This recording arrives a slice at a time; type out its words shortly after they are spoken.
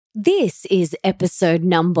This is episode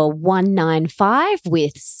number 195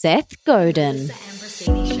 with Seth Godin.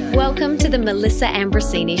 Welcome to the Melissa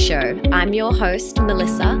Ambrosini Show. I'm your host,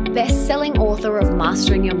 Melissa, best-selling author of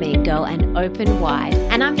Mastering Your Mean Girl and Open Wide,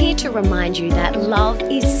 and I'm here to remind you that love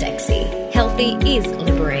is sexy, healthy is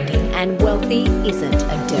liberating, and wealthy isn't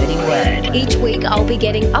a dirty word. Each week, I'll be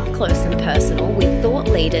getting up close and personal with thought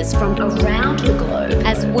leaders from around the globe,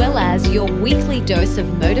 as well as your weekly dose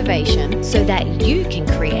of motivation so that you can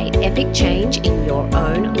create epic change in your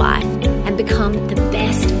own life and become the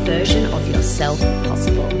best version of yourself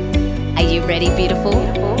possible. Are you ready, beautiful?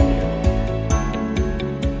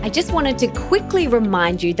 I just wanted to quickly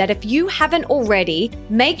remind you that if you haven't already,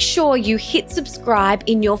 make sure you hit subscribe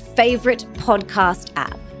in your favorite podcast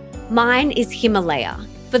app. Mine is Himalaya.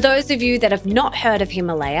 For those of you that have not heard of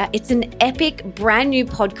Himalaya, it's an epic brand new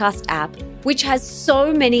podcast app which has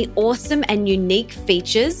so many awesome and unique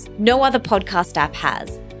features no other podcast app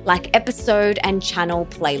has, like episode and channel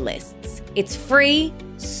playlists. It's free,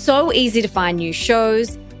 so easy to find new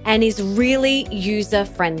shows, and is really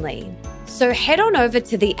user-friendly. So head on over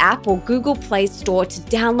to the app or Google Play Store to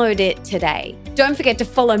download it today. Don't forget to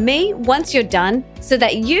follow me once you're done so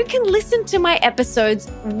that you can listen to my episodes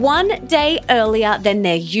one day earlier than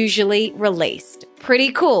they're usually released.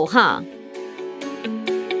 Pretty cool, huh?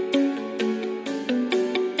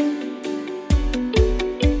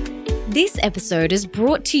 This episode is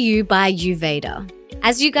brought to you by Ayurveda.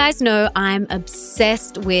 As you guys know, I'm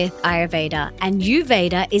obsessed with Ayurveda, and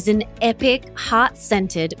Ayurveda is an epic,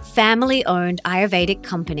 heart-centered, family-owned Ayurvedic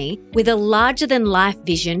company with a larger-than-life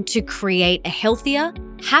vision to create a healthier,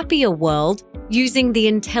 happier world using the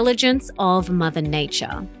intelligence of Mother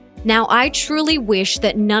Nature. Now, I truly wish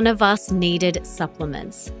that none of us needed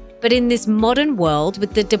supplements. But in this modern world,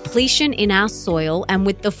 with the depletion in our soil and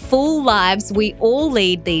with the full lives we all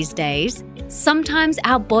lead these days, sometimes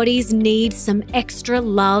our bodies need some extra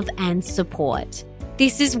love and support.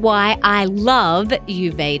 This is why I love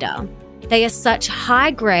Ayurveda. They are such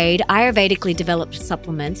high-grade, Ayurvedically developed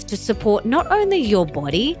supplements to support not only your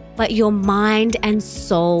body, but your mind and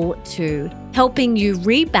soul too, helping you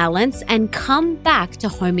rebalance and come back to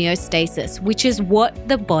homeostasis, which is what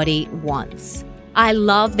the body wants. I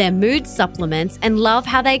love their mood supplements and love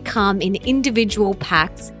how they come in individual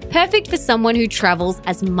packs, perfect for someone who travels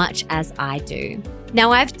as much as I do.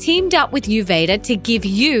 Now, I've teamed up with Ayurveda to give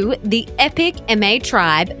you, the Epic MA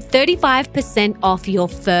Tribe, 35% off your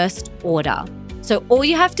first order. So all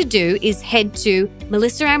you have to do is head to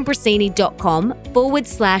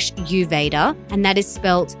melissaambrosini.com/Ayurveda, and that is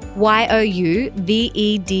spelled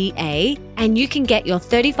YOUVEDA, and you can get your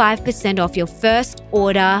 35% off your first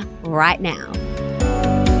order right now.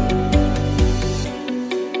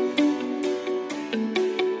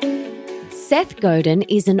 Seth Godin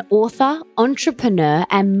is an author, entrepreneur,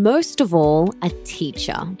 and most of all, a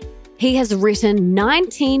teacher. He has written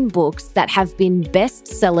 19 books that have been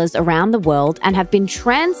bestsellers around the world and have been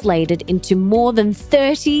translated into more than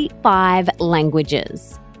 35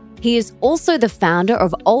 languages. He is also the founder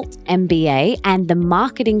of Alt MBA and the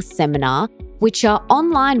Marketing Seminar, which are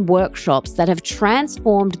online workshops that have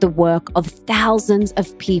transformed the work of thousands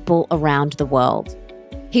of people around the world.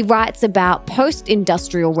 He writes about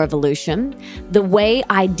post-industrial revolution, the way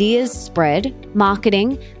ideas spread,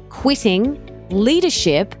 marketing, quitting,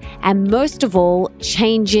 leadership, and most of all,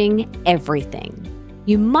 changing everything.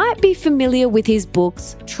 You might be familiar with his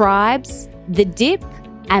books Tribes, The Dip,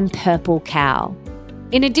 and Purple Cow.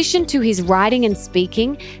 In addition to his writing and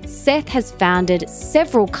speaking, Seth has founded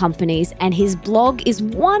several companies, and his blog is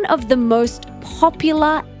one of the most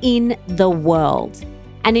popular in the world.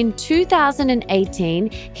 And in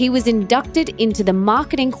 2018, he was inducted into the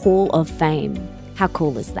Marketing Hall of Fame. How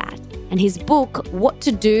cool is that? And his book, What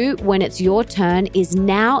to Do When It's Your Turn, is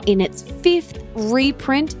now in its 5th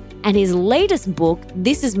reprint, and his latest book,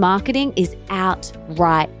 This Is Marketing, is out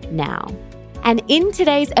right now. And in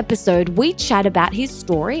today's episode, we chat about his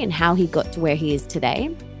story and how he got to where he is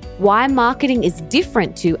today, why marketing is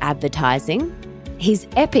different to advertising, his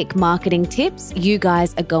epic marketing tips, you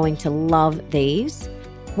guys are going to love these,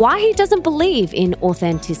 why he doesn't believe in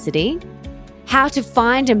authenticity, how to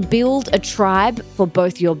find and build a tribe for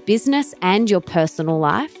both your business and your personal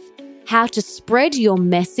life, how to spread your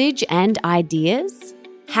message and ideas,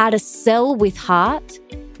 how to sell with heart,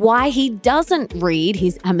 why he doesn't read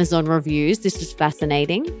his Amazon reviews, this is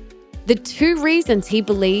fascinating, the 2 reasons he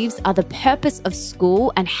believes are the purpose of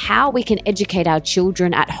school and how we can educate our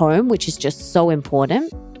children at home, which is just so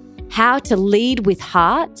important, how to lead with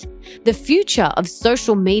heart, the future of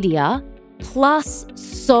social media, plus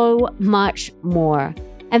so much more.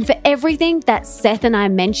 And for everything that Seth and I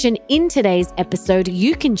mention in today's episode,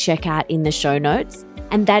 you can check out in the show notes.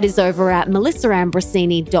 And that is over at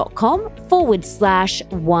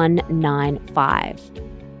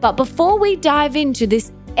melissaambrosini.com/195. But before we dive into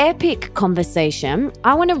this epic conversation,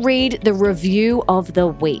 I want to read the review of the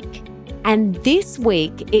week. And this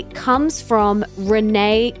week, it comes from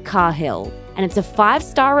Renee Cahill. And it's a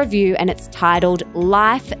 5-star review and it's titled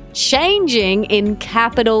Life Changing in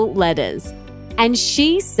capital letters. And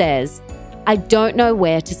she says, I don't know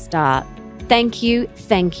where to start. Thank you,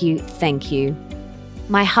 thank you, thank you.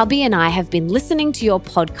 My hubby and I have been listening to your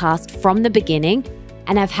podcast from the beginning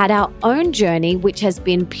and have had our own journey, which has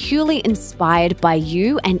been purely inspired by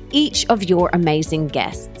you and each of your amazing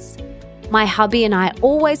guests. My hubby and I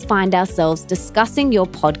always find ourselves discussing your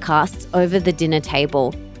podcasts over the dinner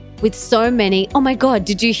table with so many, oh my God,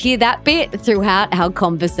 did you hear that bit, throughout our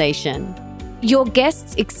conversation. Your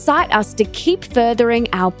guests excite us to keep furthering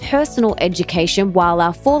our personal education while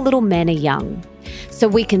our 4 little men are young, so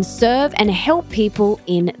we can serve and help people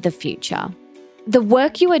in the future. The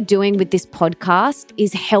work you are doing with this podcast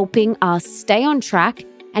is helping us stay on track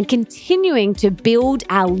and continuing to build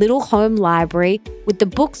our little home library with the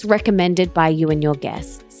books recommended by you and your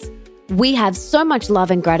guests. We have so much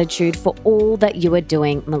love and gratitude for all that you are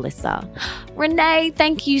doing, Melissa. Renee,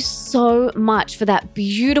 thank you so much for that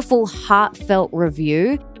beautiful, heartfelt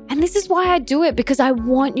review. And this is why I do it, because I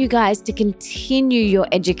want you guys to continue your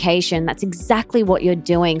education. That's exactly what you're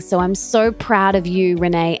doing. So I'm so proud of you,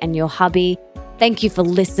 Renee, and your hubby. Thank you for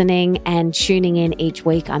listening and tuning in each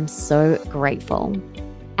week. I'm so grateful.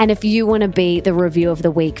 And if you want to be the review of the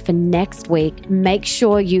week for next week, make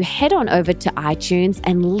sure you head on over to iTunes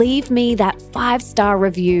and leave me that 5-star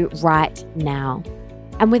review right now.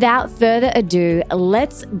 And without further ado,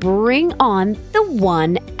 let's bring on the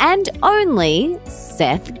one and only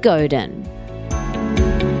Seth Godin.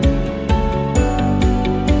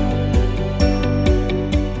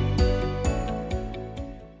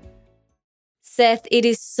 Seth, it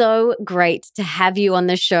is so great to have you on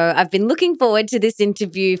the show. I've been looking forward to this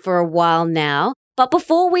interview for a while now. But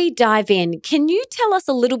before we dive in, can you tell us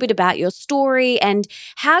a little bit about your story and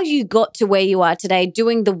how you got to where you are today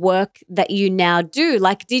doing the work that you now do?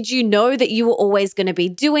 Like, did you know that you were always going to be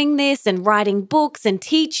doing this and writing books and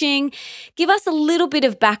teaching? Give us a little bit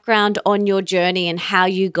of background on your journey and how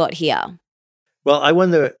you got here. Well, I won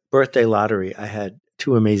the birthday lottery. I had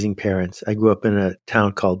 2 amazing parents. I grew up in a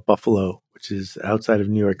town called Buffalo, which is outside of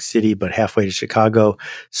New York City, but halfway to Chicago,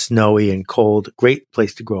 snowy and cold. Great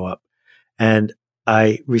place to grow up. And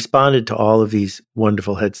I responded to all of these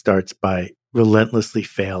wonderful head starts by relentlessly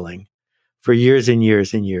failing for years and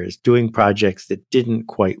years and years, doing projects that didn't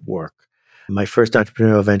quite work. My first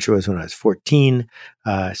entrepreneurial venture was when I was 14.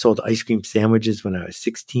 I sold ice cream sandwiches when I was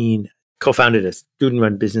 16. Co-founded a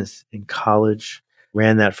student-run business in college,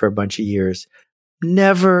 ran that for a bunch of years.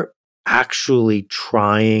 Never actually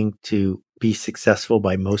trying to be successful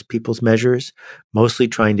by most people's measures, mostly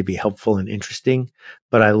trying to be helpful and interesting.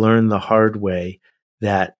 But I learned the hard way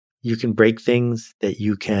that you can break things, that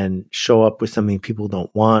you can show up with something people don't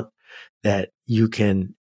want, that you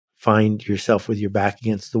can find yourself with your back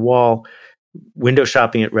against the wall, window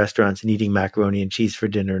shopping at restaurants and eating macaroni and cheese for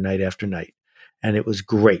dinner night after night. And it was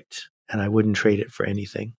great. And I wouldn't trade it for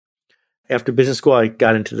anything. After business school, I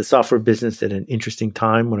got into the software business at an interesting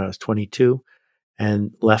time when I was 22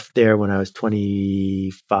 and left there when I was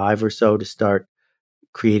 25 or so to start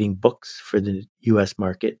creating books for the US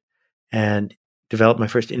market and developed my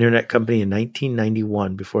first internet company in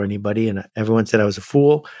 1991 before anybody. And everyone said I was a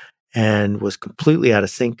fool and was completely out of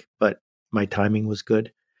sync, but my timing was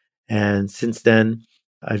good. And since then,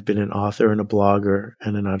 I've been an author and a blogger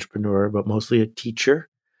and an entrepreneur, but mostly a teacher.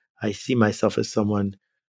 I see myself as someone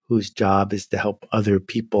whose job is to help other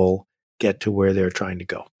people get to where they're trying to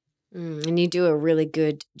go. And you do a really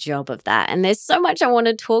good job of that. And there's so much I want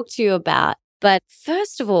to talk to you about. But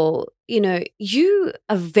first of all, you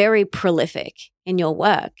are very prolific in your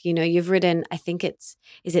work. You've written, I think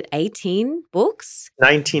is it 18 books?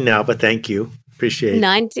 19 now, but thank you. Appreciate it.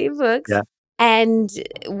 19 books. Yeah. And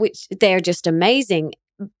which they're just amazing.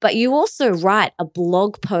 But you also write a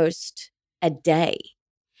blog post a day.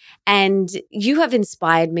 And you have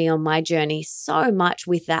inspired me on my journey so much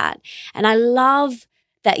with that. And I love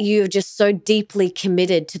that you're just so deeply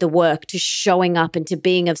committed to the work, to showing up and to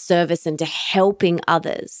being of service and to helping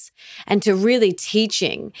others and to really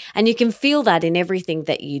teaching. And you can feel that in everything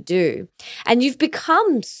that you do. And you've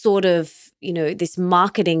become sort of, this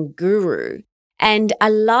marketing guru. And I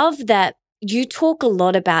love that you talk a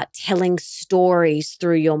lot about telling stories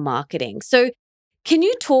through your marketing. So Can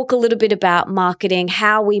you talk a little bit about marketing,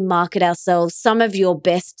 how we market ourselves, some of your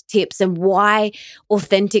best tips, and why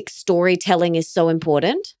authentic storytelling is so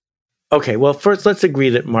important? Okay, well, first, let's agree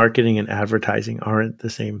that marketing and advertising aren't the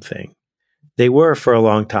same thing. They were for a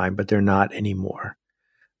long time, but they're not anymore.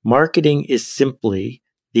 Marketing is simply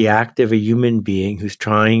the act of a human being who's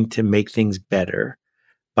trying to make things better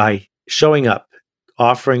by showing up,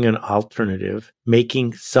 offering an alternative,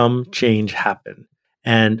 making some change happen.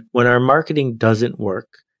 And when our marketing doesn't work,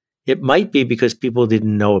 it might be because people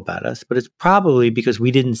didn't know about us, but it's probably because we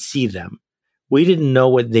didn't see them. We didn't know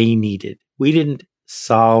what they needed. We didn't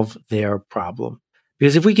solve their problem.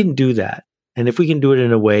 Because if we can do that, and if we can do it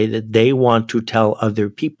in a way that they want to tell other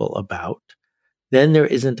people about, then there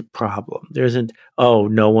isn't a problem. There isn't, oh,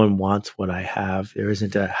 no one wants what I have. There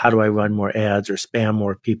isn't a, how do I run more ads or spam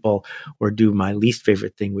more people or do my least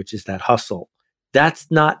favorite thing, which is that hustle.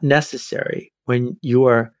 That's not necessary when you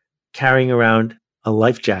are carrying around a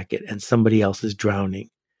life jacket and somebody else is drowning.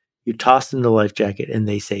 You toss them the life jacket and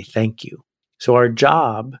they say, thank you. So our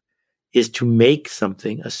job is to make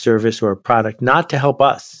something, a service or a product, not to help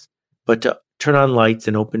us, but to turn on lights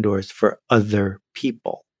and open doors for other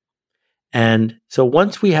people. And so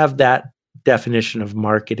once we have that definition of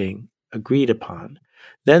marketing agreed upon,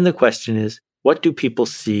 then the question is, what do people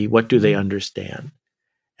see? What do they understand?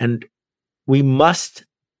 And we must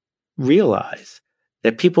realize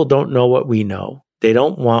that people don't know what we know. They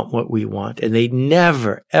don't want what we want, and they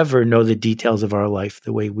never, ever know the details of our life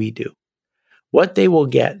the way we do. What they will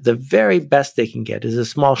get, the very best they can get, is a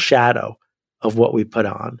small shadow of what we put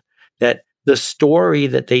on, that the story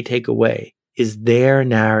that they take away is their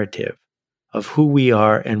narrative of who we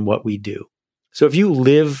are and what we do. So if you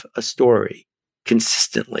live a story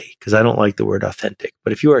consistently, because I don't like the word authentic,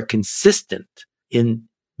 but if you are consistent in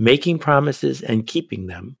making promises and keeping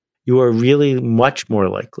them, you are really much more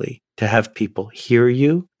likely to have people hear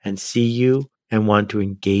you and see you and want to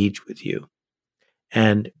engage with you.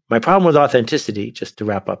 And my problem with authenticity, just to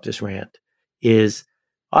wrap up this rant, is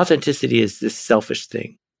authenticity is this selfish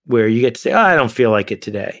thing where you get to say, oh, I don't feel like it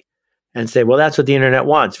today. And say, well, that's what the internet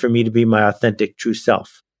wants, for me to be my authentic, true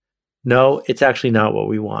self. No, it's actually not what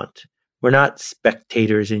we want. We're not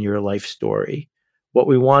spectators in your life story. What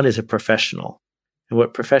we want is a professional. And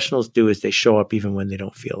what professionals do is they show up even when they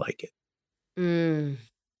don't feel like it.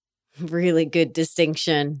 Really good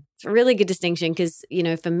distinction. It's a really good distinction because,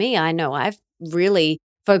 for me, I know I've really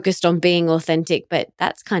focused on being authentic, but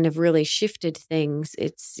that's kind of really shifted things.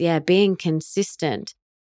 It's, being consistent.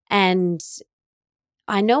 And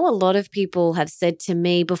I know a lot of people have said to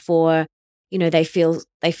me before, they feel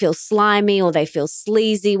slimy or they feel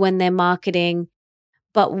sleazy when they're marketing.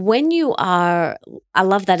 But when you are, I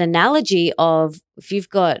love that analogy of if you've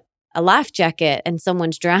got a life jacket and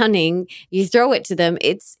someone's drowning, you throw it to them.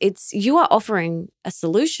 It's you are offering a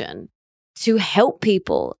solution to help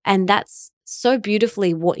people. And that's so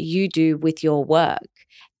beautifully what you do with your work.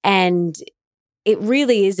 And it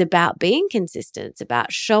really is about being consistent. It's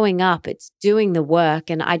about showing up. It's doing the work.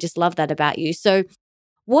 And I just love that about you. So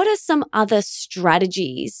what are some other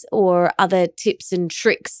strategies or other tips and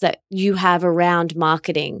tricks that you have around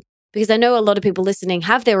marketing? Because I know a lot of people listening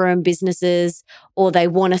have their own businesses or they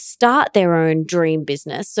want to start their own dream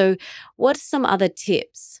business. So what are some other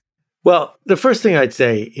tips? Well, the first thing I'd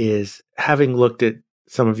say is, having looked at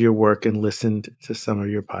some of your work and listened to some of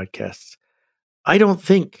your podcasts, I don't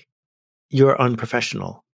think you're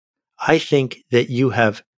unprofessional. I think that you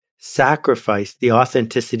have sacrificed the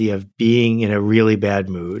authenticity of being in a really bad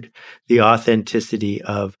mood, the authenticity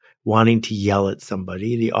of wanting to yell at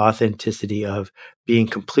somebody, the authenticity of being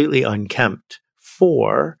completely unkempt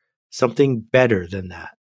for something better than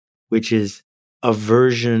that, which is a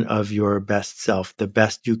version of your best self, the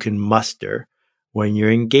best you can muster when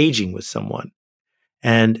you're engaging with someone.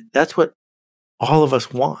 And that's what all of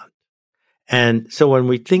us want. And so when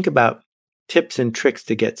we think about tips and tricks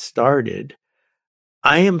to get started,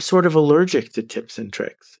 I am sort of allergic to tips and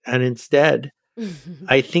tricks. And instead,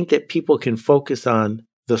 I think that people can focus on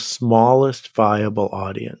the smallest viable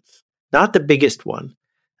audience, not the biggest one.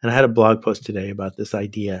 And I had a blog post today about this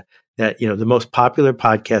idea that, the most popular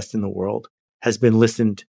podcast in the world has been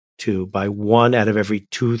listened to by 1 out of every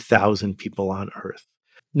 2,000 people on earth.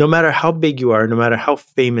 No matter how big you are, no matter how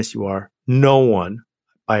famous you are, no one,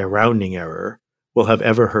 by a rounding error, will have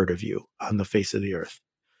ever heard of you on the face of the earth.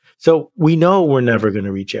 So we know we're never going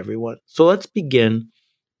to reach everyone. So let's begin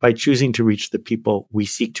by choosing to reach the people we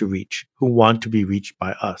seek to reach, who want to be reached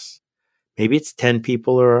by us. Maybe it's 10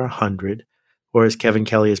 people or 100, or as Kevin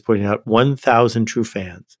Kelly has pointed out, 1,000 true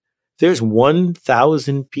fans. There's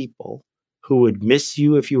 1,000 people who would miss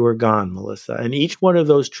you if you were gone, Melissa. And each one of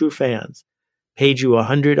those true fans paid you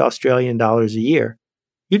 100 Australian dollars a year,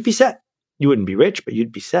 you'd be set. You wouldn't be rich, but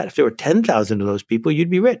you'd be set. If there were 10,000 of those people, you'd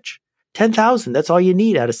be rich. 10,000, that's all you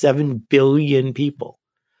need out of 7 billion people.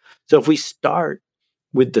 So if we start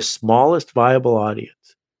with the smallest viable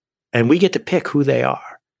audience, and we get to pick who they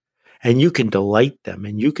are, and you can delight them,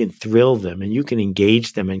 and you can thrill them, and you can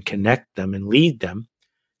engage them and connect them and lead them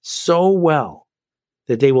so well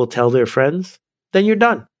that they will tell their friends, then you're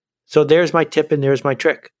done. So there's my tip and there's my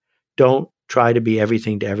trick. Don't try to be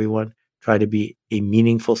everything to everyone. Try to be a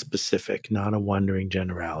meaningful specific, not a wandering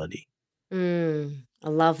generality. I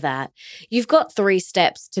love that. You've got 3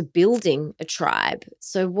 steps to building a tribe.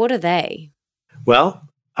 So what are they? Well,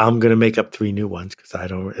 I'm going to make up 3 new ones because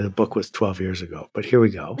the book was 12 years ago, but here we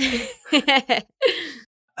go.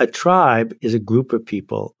 A tribe is a group of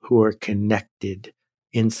people who are connected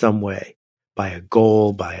in some way by a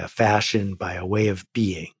goal, by a fashion, by a way of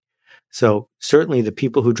being. So certainly the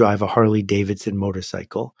people who drive a Harley Davidson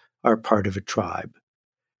motorcycle are part of a tribe.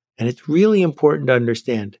 And it's really important to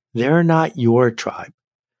understand they're not your tribe.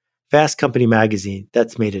 Fast Company magazine,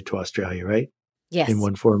 that's made it to Australia, right? Yes. In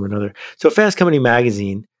one form or another. So Fast Company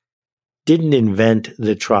magazine didn't invent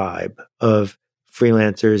the tribe of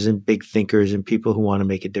freelancers and big thinkers and people who want to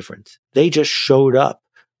make a difference. They just showed up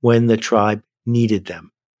when the tribe needed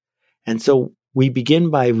them. And so we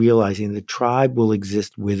begin by realizing the tribe will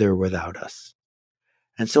exist with or without us.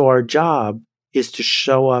 And so our job is to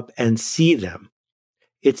show up and see them.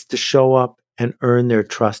 It's to show up and earn their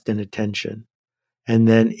trust and attention. And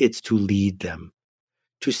then it's to lead them.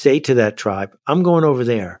 To say to that tribe, I'm going over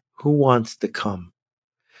there. Who wants to come?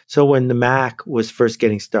 So when the Mac was first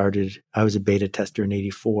getting started, I was a beta tester in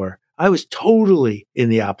 84. I was totally in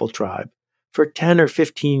the Apple tribe. For 10 or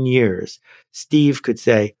 15 years, Steve could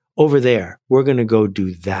say, over there, we're going to go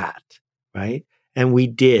do that, right? And we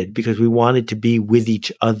did because we wanted to be with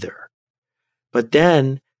each other. But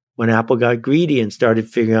then when Apple got greedy and started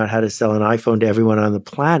figuring out how to sell an iPhone to everyone on the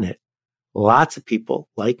planet, lots of people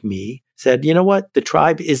like me said, you know what? The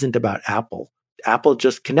tribe isn't about Apple. Apple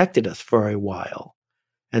just connected us for a while.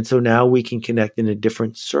 And so now we can connect in a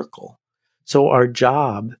different circle. So our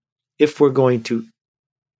job, if we're going to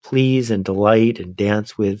please and delight and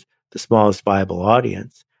dance with the smallest viable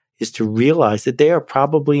audience, is to realize that they are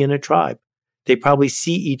probably in a tribe. They probably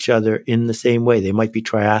see each other in the same way. They might be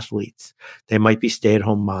triathletes. They might be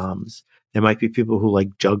stay-at-home moms. They might be people who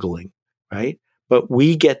like juggling, right? But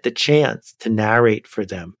we get the chance to narrate for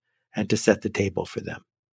them and to set the table for them.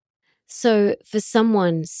 So for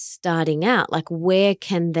someone starting out, like where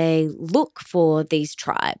can they look for these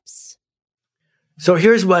tribes? So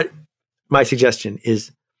here's what my suggestion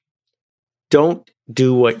is. Don't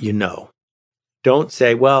do what you know. Don't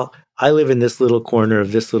say, well, I live in this little corner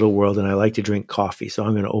of this little world and I like to drink coffee, so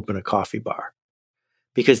I'm going to open a coffee bar.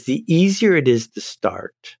 Because the easier it is to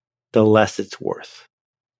start, the less it's worth.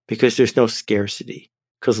 Because there's no scarcity.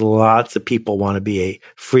 Because lots of people want to be a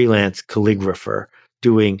freelance calligrapher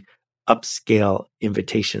doing upscale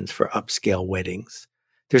invitations for upscale weddings.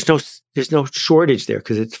 There's no shortage there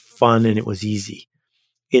because it's fun and it was easy.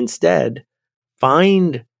 Instead,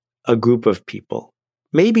 find a group of people.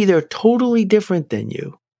 Maybe they're totally different than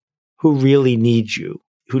you, who really need you,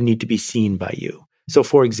 who need to be seen by you. So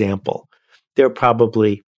for example, there are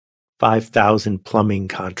probably 5,000 plumbing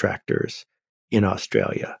contractors in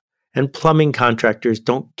Australia. And plumbing contractors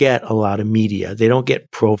don't get a lot of media. They don't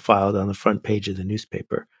get profiled on the front page of the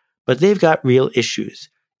newspaper. But they've got real issues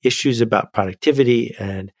about productivity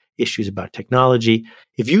and issues about technology.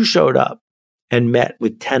 If you showed up and met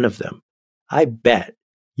with 10 of them, I bet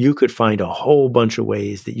you could find a whole bunch of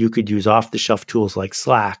ways that you could use off-the-shelf tools like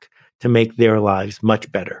Slack to make their lives much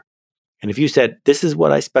better. And if you said, this is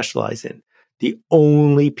what I specialize in, the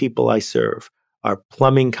only people I serve are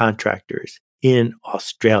plumbing contractors in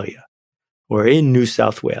Australia or in New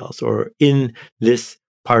South Wales or in this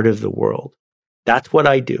part of the world. That's what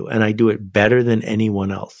I do, and I do it better than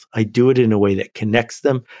anyone else. I do it in a way that connects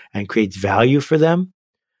them and creates value for them.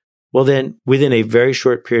 Well, then within a very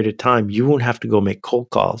short period of time, you won't have to go make cold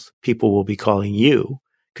calls. People will be calling you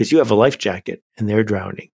because you have a life jacket and they're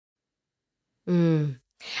drowning. And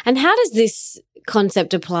how does this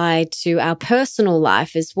concept apply to our personal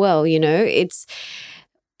life as well? You know, it's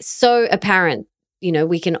so apparent, you know,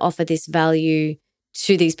 we can offer this value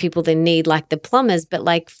to these people that need, like the plumbers, but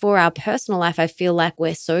like for our personal life, I feel like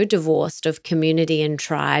we're so divorced of community and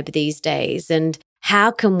tribe these days. And how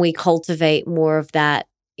can we cultivate more of that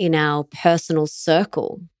in our personal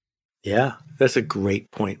circle? Yeah, that's a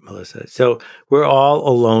great point, Melissa. So we're all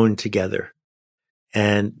alone together.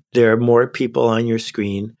 And there are more people on your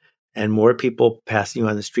screen and more people passing you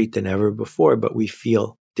on the street than ever before, but we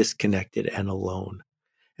feel disconnected and alone.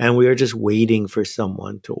 And we are just waiting for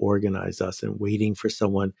someone to organize us and waiting for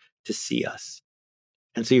someone to see us.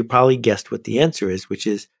 And so you probably guessed what the answer is, which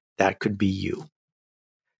is that could be you.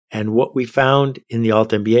 And what we found in the Alt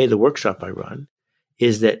MBA, the workshop I run,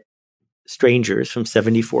 is that strangers from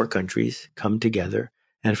 74 countries come together,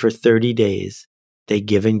 and for 30 days, they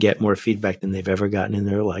give and get more feedback than they've ever gotten in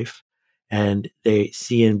their life. And they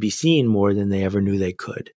see and be seen more than they ever knew they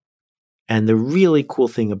could. And the really cool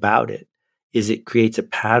thing about it is it creates a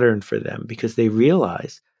pattern for them because they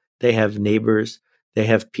realize they have neighbors, they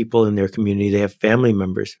have people in their community, they have family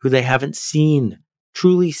members who they haven't seen,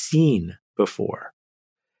 truly seen before.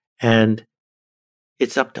 And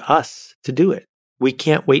it's up to us to do it. We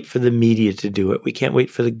can't wait for the media to do it. We can't wait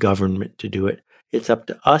for the government to do it. It's up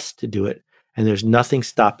to us to do it. And there's nothing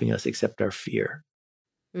stopping us except our fear.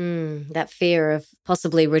 That fear of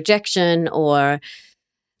possibly rejection or,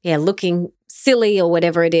 looking silly or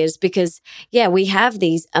whatever it is. Because, we have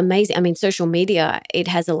these amazing, social media, it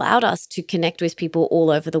has allowed us to connect with people all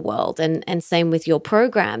over the world, and same with your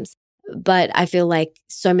programs. But I feel like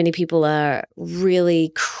so many people are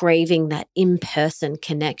really craving that in-person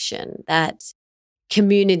connection, that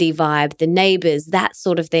community vibe, the neighbors, that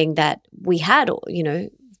sort of thing that we had,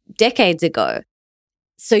 decades ago.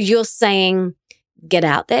 So you're saying, get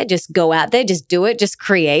out there, just go out there, just do it, just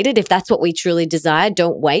create it. If that's what we truly desire,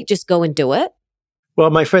 don't wait, just go and do it. Well,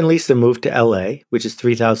 my friend Lisa moved to LA, which is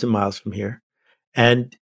 3,000 miles from here,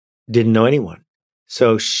 and didn't know anyone.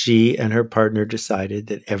 So she and her partner decided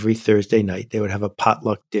that every Thursday night they would have a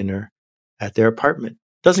potluck dinner at their apartment.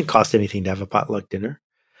 Doesn't cost anything to have a potluck dinner.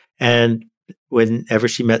 And whenever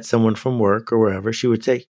she met someone from work or wherever, she would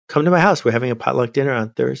say, come to my house. We're having a potluck dinner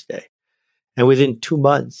on Thursday. And within 2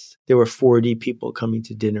 months, there were 40 people coming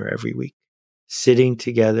to dinner every week, sitting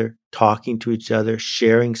together, talking to each other,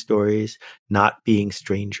 sharing stories, not being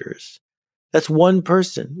strangers. That's one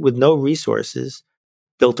person with no resources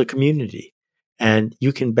built a community. And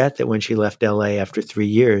you can bet that when she left LA after 3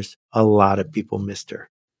 years, a lot of people missed her.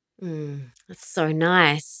 That's so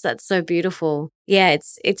nice. That's so beautiful. Yeah,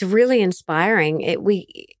 it's really inspiring.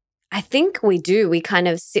 I think we do. We kind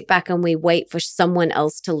of sit back and we wait for someone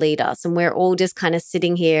else to lead us. And we're all just kind of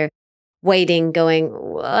sitting here waiting, going,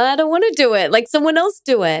 well, I don't want to do it. Like someone else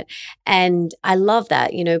do it. And I love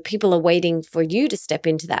that. People are waiting for you to step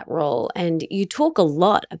into that role. And you talk a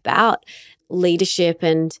lot about leadership,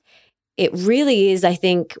 and it really is, I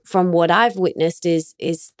think, from what I've witnessed,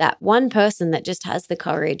 is that one person that just has the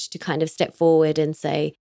courage to kind of step forward and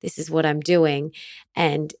say, this is what I'm doing.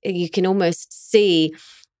 And you can almost see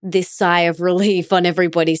this sigh of relief on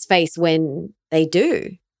everybody's face when they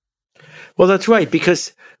do. Well, that's right,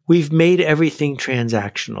 because we've made everything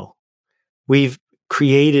transactional. We've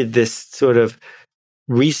created this sort of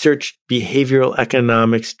research behavioral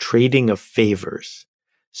economics trading of favors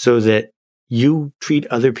so that you treat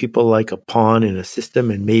other people like a pawn in a system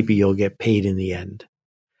and maybe you'll get paid in the end.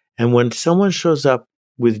 And when someone shows up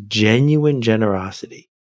with genuine generosity,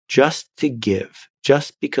 just to give,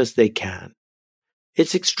 just because they can,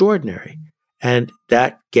 it's extraordinary. And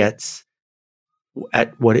that gets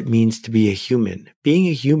at what it means to be a human. Being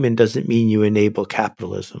a human doesn't mean you enable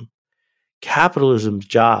capitalism. Capitalism's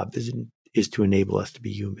job is to enable us to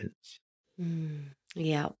be humans.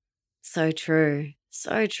 Yeah, so true.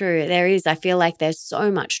 So true. There is. I feel like there's so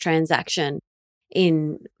much transaction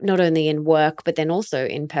in not only in work, but then also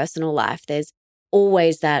in personal life. There's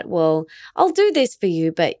always that, well, I'll do this for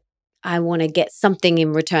you, but I want to get something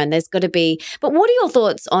in return. There's got to be. But what are your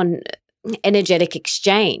thoughts on energetic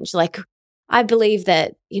exchange? Like, I believe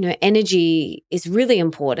that, energy is really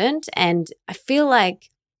important. And I feel like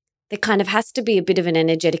there kind of has to be a bit of an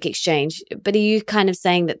energetic exchange. But are you kind of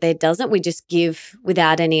saying that there doesn't? We just give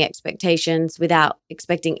without any expectations, without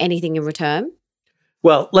expecting anything in return?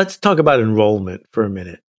 Well, let's talk about enrollment for a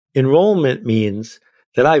minute. Enrollment means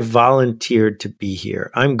that I volunteered to be here.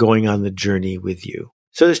 I'm going on the journey with you.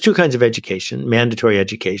 So there's two kinds of education: mandatory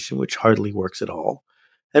education, which hardly works at all,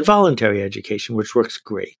 and voluntary education, which works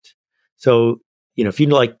great. So, if you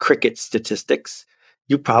know like cricket statistics,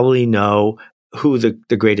 you probably know who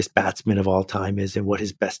the greatest batsman of all time is and what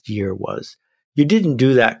his best year was. You didn't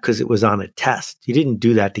do that because it was on a test. You didn't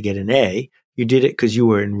do that to get an A. You did it because you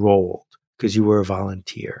were enrolled, because you were a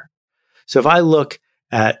volunteer. So if I look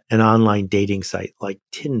at an online dating site like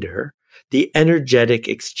Tinder, the energetic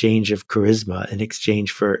exchange of charisma in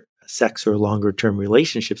exchange for sex or longer term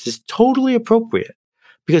relationships is totally appropriate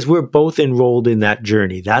because we're both enrolled in that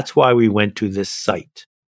journey. That's why we went to this site,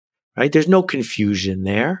 right? There's no confusion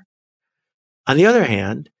there. On the other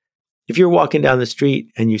hand, if you're walking down the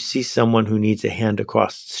street and you see someone who needs a hand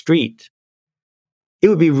across the street, it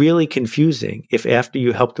would be really confusing if after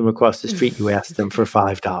you helped them across the street, you asked them for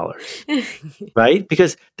 $5, right?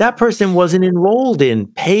 Because that person wasn't enrolled in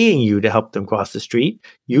paying you to help them cross the street.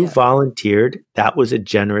 You volunteered. That was a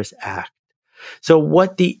generous act. So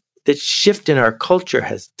what the shift in our culture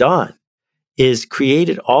has done is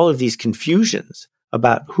created all of these confusions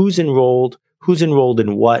about who's enrolled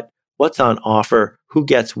in what, what's on offer, who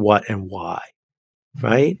gets what and why,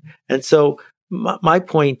 right? And so my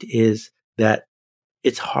point is that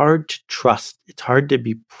it's hard to trust, it's hard to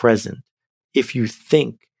be present if you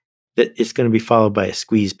think that it's going to be followed by a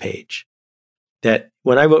squeeze page. That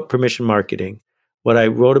when I wrote Permission Marketing, what I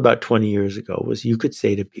wrote about 20 years ago was you could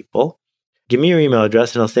say to people, give me your email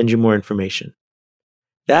address and I'll send you more information.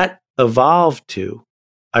 That evolved to,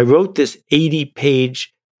 I wrote this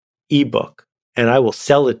 80-page ebook and I will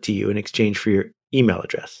sell it to you in exchange for your email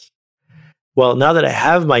address. Well, now that I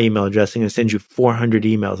have my email address, I'm going to send you 400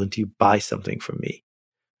 emails until you buy something from me.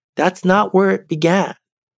 That's not where it began,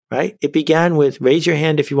 right? It began with raise your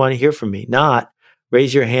hand if you want to hear from me, not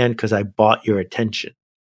raise your hand because I bought your attention.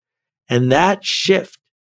 And that shift,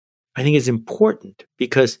 I think, is important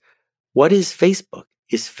because what is Facebook?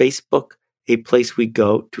 Is Facebook a place we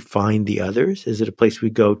go to find the others? Is it a place we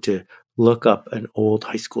go to look up an old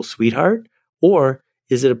high school sweetheart? Or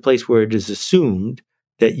is it a place where it is assumed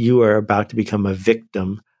that you are about to become a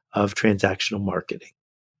victim of transactional marketing?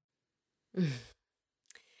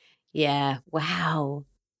 Yeah. Wow.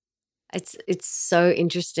 It's so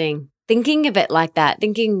interesting. Thinking of it like that,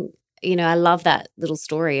 I love that little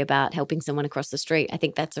story about helping someone across the street. I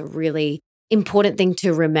think that's a really important thing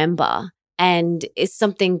to remember. And it's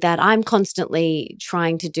something that I'm constantly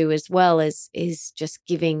trying to do as well is just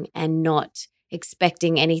giving and not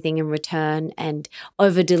expecting anything in return and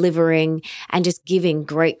over delivering and just giving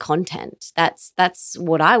great content. That's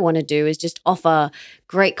what I want to do is just offer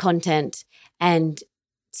great content and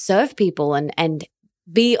serve people and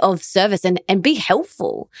be of service and be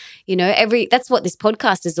helpful. That's what this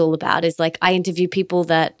podcast is all about, is like I interview people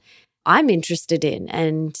that I'm interested in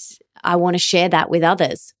and I want to share that with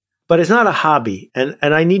others. But it's not a hobby. And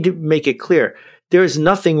I need to make it clear. There is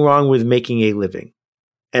nothing wrong with making a living.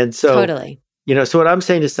 And so, totally. So what I'm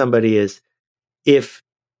saying to somebody is, if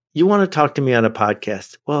you want to talk to me on a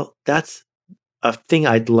podcast, well, that's a thing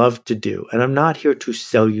I'd love to do. And I'm not here to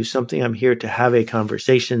sell you something. I'm here to have a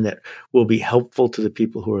conversation that will be helpful to the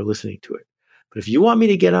people who are listening to it. But if you want me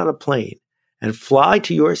to get on a plane and fly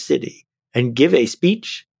to your city and give a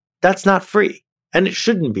speech, that's not free. And it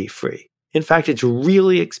shouldn't be free. In fact, it's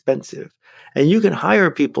really expensive. And you can hire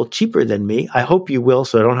people cheaper than me. I hope you will,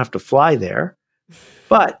 so I don't have to fly there.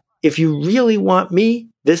 But if you really want me,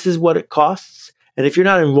 this is what it costs. And if you're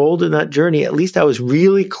not enrolled in that journey, at least I was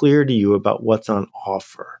really clear to you about what's on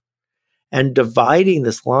offer. And dividing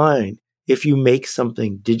this line, if you make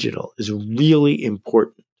something digital, is really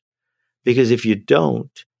important. Because if you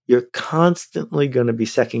don't, you're constantly going to be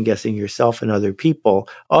second guessing yourself and other people.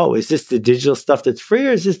 Oh, is this the digital stuff that's free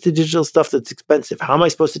or is this the digital stuff that's expensive? How am I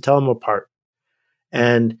supposed to tell them apart?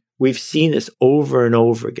 And we've seen this over and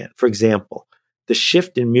over again. For example, the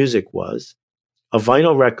shift in music was a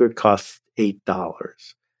vinyl record costs $8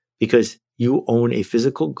 because you own a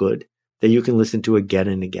physical good that you can listen to again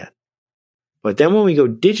and again. But then when we go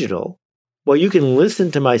digital, well, you can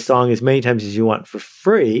listen to my song as many times as you want for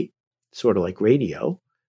free, sort of like radio.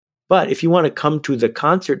 But if you want to come to the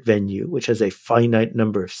concert venue, which has a finite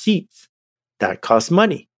number of seats, that costs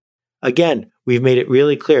money. Again, we've made it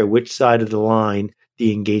really clear which side of the line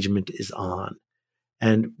the engagement is on.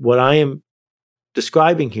 And what I am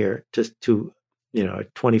describing here to a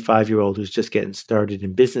 25-year-old who's just getting started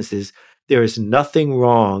in businesses, there is nothing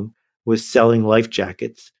wrong with selling life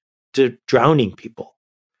jackets to drowning people.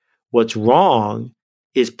 What's wrong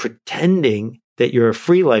is pretending that you're a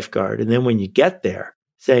free lifeguard. And then when you get there,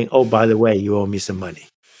 saying, oh, by the way, you owe me some money.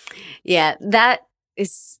 Yeah,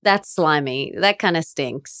 that's slimy. That kind of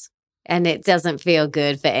stinks. And it doesn't feel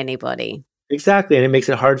good for anybody. Exactly. And it makes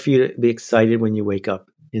it hard for you to be excited when you wake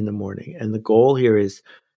up in the morning. And the goal here is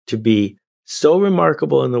to be so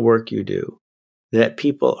remarkable in the work you do that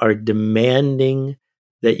people are demanding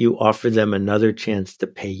that you offer them another chance to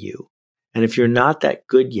pay you. And if you're not that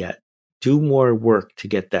good yet, do more work to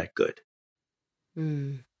get that good.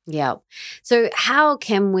 Yeah. So how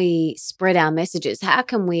can we spread our messages? How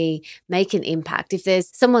can we make an impact? If there's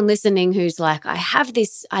someone listening who's like, I have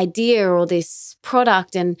this idea or this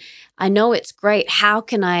product and I know it's great, how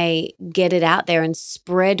can I get it out there and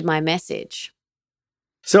spread my message?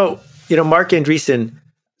 So, Mark Andreessen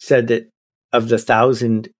said that of the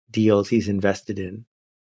 1,000 deals he's invested in,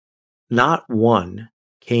 not one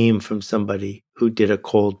came from somebody who did a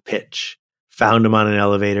cold pitch, found him on an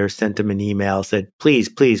elevator, sent him an email, said, please,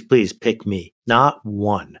 please, please pick me. Not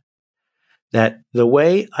one. That the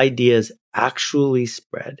way ideas actually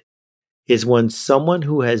spread is when someone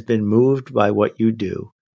who has been moved by what you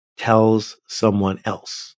do tells someone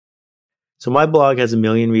else. So my blog has 1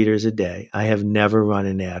 million readers a day. I have never run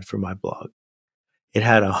an ad for my blog. It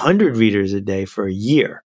had 100 readers a day for a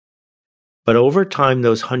year. But over time,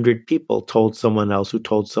 those 100 people told someone else who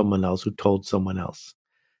told someone else who told someone else.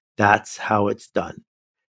 That's how it's done.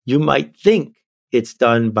 You might think it's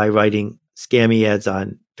done by writing scammy ads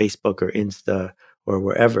on Facebook or Insta or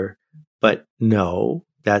wherever, but no,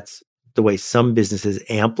 that's the way some businesses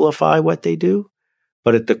amplify what they do.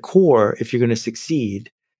 But at the core, if you're going to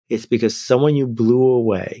succeed, it's because someone you blew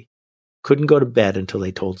away couldn't go to bed until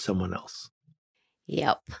they told someone else.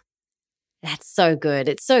 Yep. That's so good.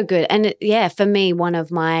 It's so good. And for me, one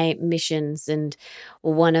of my missions and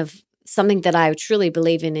one of something that I truly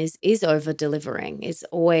believe in is over delivering. Is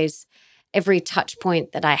always every touch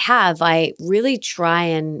point that I have, I really try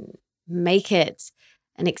and make it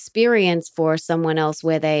an experience for someone else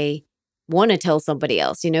where they want to tell somebody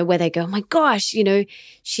else, where they go, oh my gosh,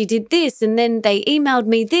 she did this and then they emailed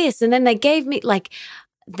me this and then they gave me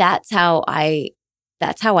that's how I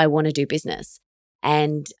want to do business.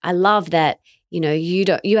 And I love that,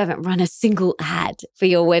 you haven't run a single ad for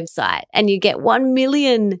your website and you get 1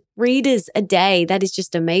 million readers a day. That is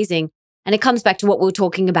just amazing. And it comes back to what we were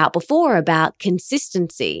talking about before about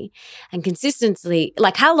consistency. And consistency,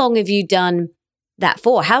 like how long have you done that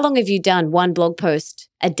for? How long have you done one blog post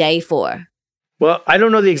a day for? Well, I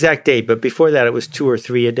don't know the exact date, but before that it was 2 or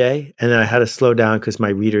 3 a day. And then I had to slow down because my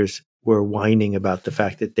readers were whining about the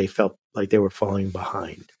fact that they felt like they were falling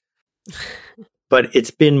behind. But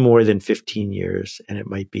it's been more than 15 years and it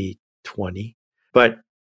might be 20. But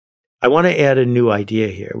I want to add a new idea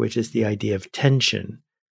here, which is the idea of tension,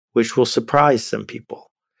 which will surprise some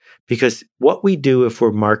people. Because what we do if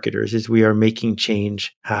we're marketers is we are making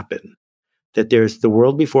change happen. That there's the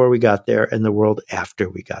world before we got there and the world after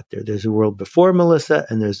we got there. There's a world before Melissa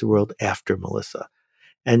and there's the world after Melissa.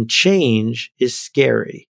 And change is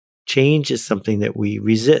scary. Change is something that we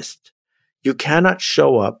resist. You cannot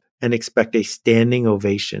show up and expect a standing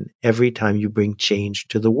ovation every time you bring change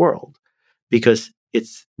to the world because it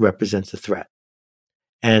represents a threat.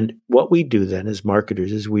 And what we do then as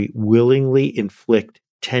marketers is we willingly inflict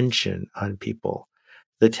tension on people.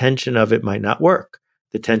 The tension of it might not work.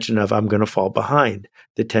 The tension of I'm going to fall behind.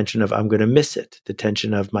 The tension of I'm going to miss it. The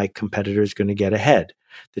tension of my competitor is going to get ahead.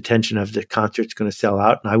 The tension of the concert's going to sell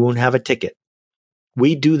out and I won't have a ticket.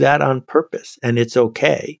 We do that on purpose and it's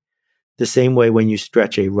okay. The same way when you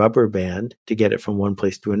stretch a rubber band to get it from one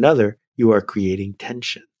place to another, you are creating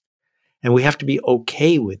tension. And we have to be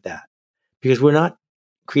okay with that because we're not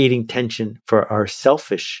creating tension for our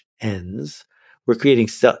selfish ends. We're creating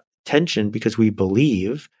tension because we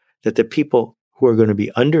believe that the people who are going to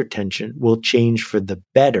be under tension will change for the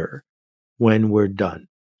better when we're done.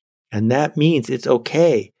 And that means it's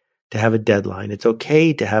okay to have a deadline. It's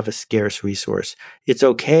okay to have a scarce resource. It's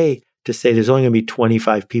okay to say there's only going to be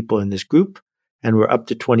 25 people in this group and we're up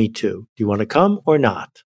to 22. Do you want to come or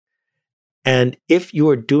not? And if you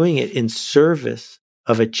are doing it in service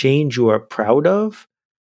of a change you are proud of,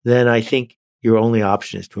 then I think your only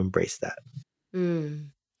option is to embrace that.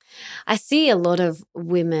 I see a lot of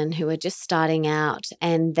women who are just starting out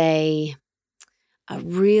and they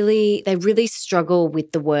really struggle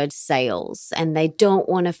with the word sales and they don't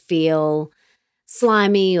want to feel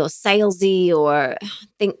slimy or salesy or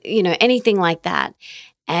anything like that.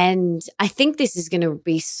 And I think this is going to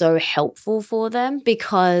be so helpful for them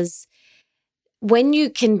because when you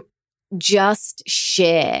can just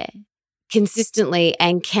share consistently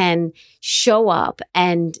and can show up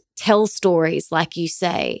and tell stories like you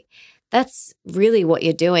say, that's really what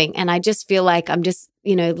you're doing. And I just feel like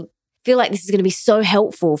feel like this is going to be so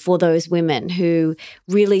helpful for those women who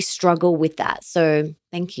really struggle with that. So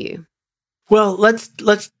thank you. Well, let's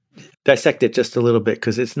dissect it just a little bit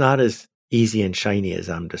because it's not as easy and shiny as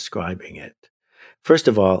I'm describing it. First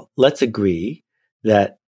of all, let's agree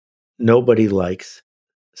that nobody likes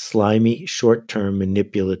slimy, short-term,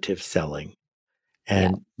 manipulative selling.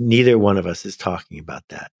 And neither one of us is talking about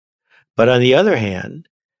that. But on the other hand,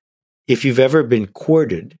 if you've ever been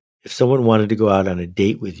courted, if someone wanted to go out on a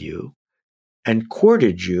date with you and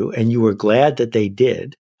courted you and you were glad that they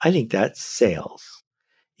did, I think that's sales.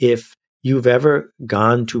 If you've ever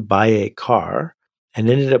gone to buy a car and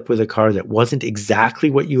ended up with a car that wasn't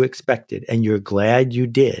exactly what you expected and you're glad you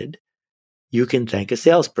did, you can thank a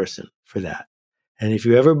salesperson for that. And if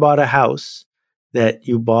you ever bought a house that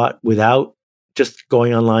you bought without just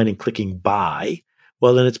going online and clicking buy,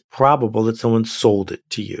 well, then it's probable that someone sold it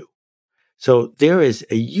to you. So there is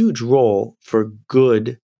a huge role for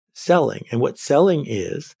good selling. And what selling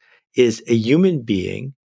is a human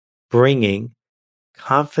being bringing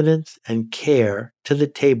confidence and care to the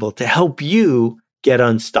table to help you get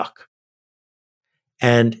unstuck.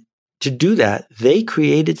 And to do that, they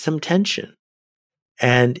created some tension.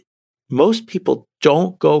 And most people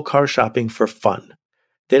don't go car shopping for fun.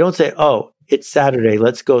 They don't say, oh, it's Saturday,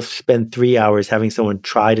 let's go spend 3 hours having someone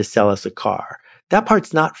try to sell us a car. That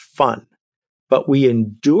part's not fun, but we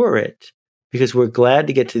endure it because we're glad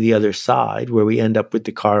to get to the other side where we end up with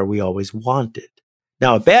the car we always wanted.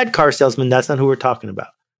 Now, a bad car salesman, that's not who we're talking about.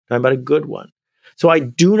 We're talking about a good one. So I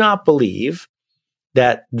do not believe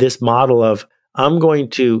that this model of I'm going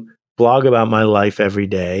to blog about my life every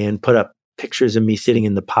day and put up pictures of me sitting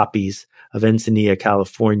in the poppies of Encinitas,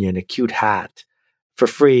 California in a cute hat for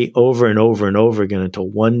free over and over and over again until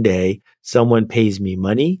one day someone pays me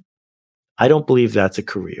money. I don't believe that's a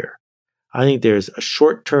career. I think there's a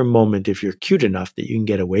short-term moment if you're cute enough that you can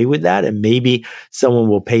get away with that. And maybe someone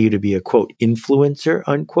will pay you to be a quote influencer,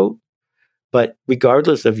 unquote. But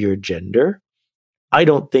regardless of your gender, I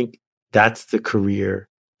don't think that's the career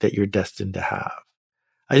that you're destined to have.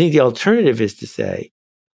 I think the alternative is to say,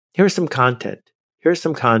 here's some content. Here's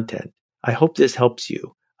some content. I hope this helps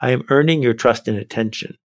you. I am earning your trust and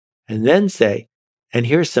attention. And then say, and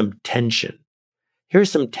here's some tension. Here's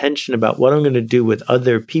some tension about what I'm going to do with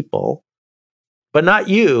other people, but not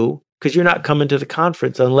you, because you're not coming to the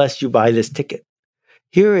conference unless you buy this ticket.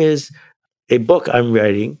 Here is a book I'm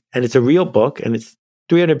writing, and it's a real book, and it's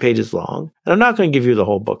 300 pages long. And I'm not going to give you the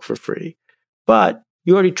whole book for free, but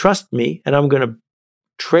you already trust me, and I'm going to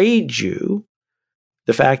trade you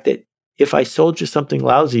the fact that if I sold you something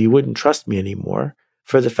lousy, you wouldn't trust me anymore,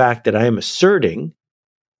 for the fact that I am asserting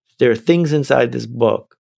there are things inside this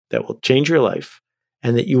book that will change your life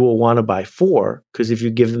and that you will want to buy 4, because if you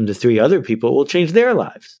give them to 3 other people, it will change their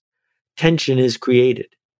lives. Tension is created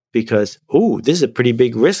because, oh, this is a pretty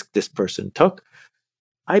big risk this person took.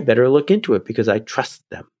 I better look into it because I trust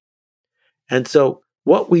them. And so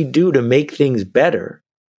what we do to make things better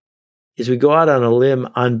is we go out on a limb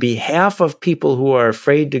on behalf of people who are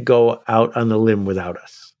afraid to go out on the limb without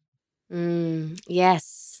us.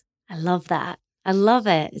 Yes, I love that. I love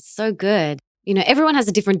it. It's so good. You know, everyone has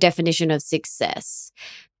a different definition of success,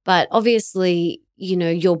 but obviously, you know,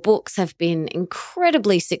 your books have been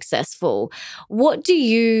incredibly successful. What do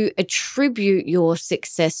you attribute your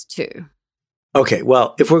success to? Okay,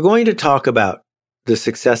 well, if we're going to talk about the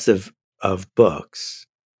success of books,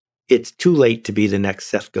 it's too late to be the next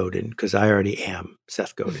Seth Godin because I already am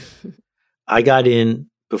Seth Godin. I got in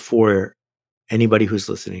before anybody who's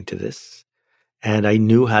listening to this, and I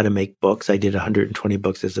knew how to make books. I did 120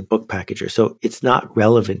 books as a book packager. So it's not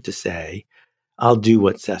relevant to say, I'll do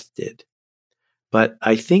what Seth did. But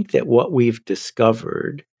I think that what we've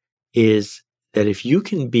discovered is that if you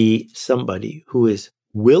can be somebody who is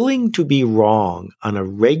willing to be wrong on a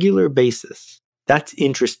regular basis, that's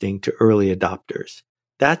interesting to early adopters.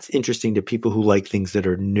 That's interesting to people who like things that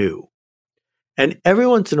are new. And every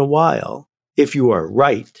once in a while, if you are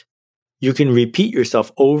right, you can repeat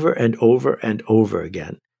yourself over and over and over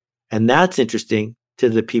again. And that's interesting to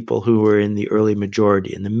the people who are in the early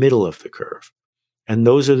majority, in the middle of the curve. And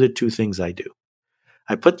those are the two things I do.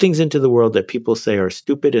 I put things into the world that people say are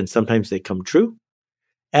stupid, and sometimes they come true.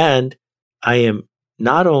 And I am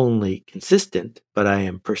not only consistent, but I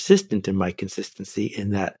am persistent in my consistency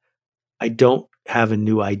in that I don't have a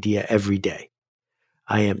new idea every day.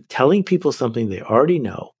 I am telling people something they already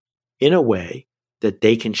know in a way that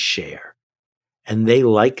they can share. And they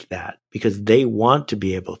like that because they want to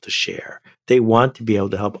be able to share. They want to be able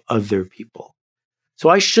to help other people. So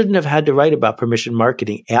I shouldn't have had to write about permission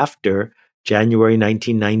marketing after January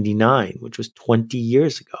 1999, which was 20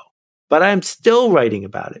 years ago. But I'm still writing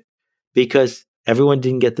about it because everyone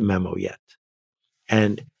didn't get the memo yet.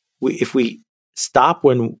 And if we stop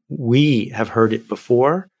when we have heard it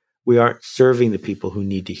before, we aren't serving the people who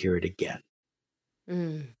need to hear it again.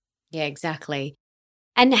 Yeah, exactly.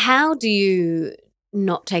 And how do you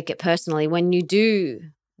not take it personally when you do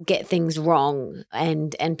get things wrong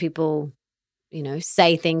and people, you know,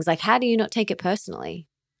 say things like, how do you not take it personally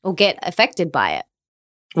or get affected by it?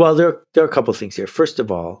 Well, there are a couple of things here. First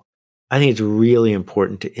of all, I think it's really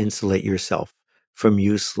important to insulate yourself from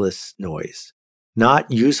useless noise.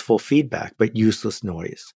 Not useful feedback, but useless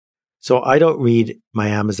noise. So I don't read my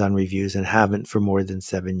Amazon reviews and haven't for more than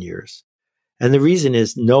 7 years. And the reason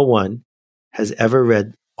is no one has ever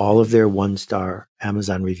read all of their 1-star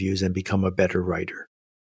Amazon reviews and become a better writer.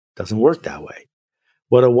 Doesn't work that way.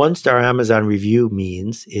 What a 1-star Amazon review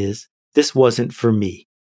means is this wasn't for me.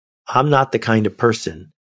 I'm not the kind of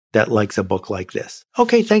person that likes a book like this.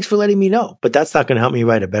 Okay, thanks for letting me know, but that's not going to help me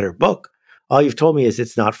write a better book. All you've told me is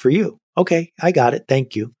it's not for you. Okay, I got it.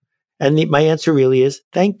 Thank you. And my answer really is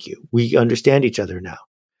thank you. We understand each other now.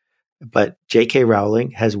 But J.K.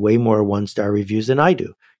 Rowling has way more one-star reviews than I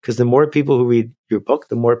do, because the more people who read your book,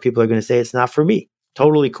 the more people are going to say it's not for me.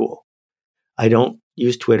 Totally cool. I don't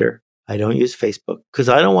use Twitter. I don't use Facebook because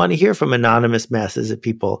I don't want to hear from anonymous masses of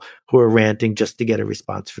people who are ranting just to get a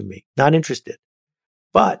response from me. Not interested.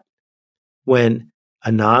 But when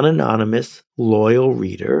a non-anonymous, loyal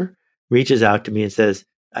reader reaches out to me and says,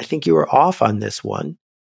 I think you were off on this one,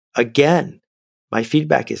 again, my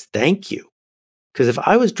feedback is thank you. Because if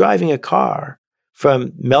I was driving a car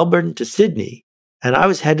from Melbourne to Sydney and I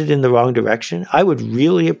was headed in the wrong direction, I would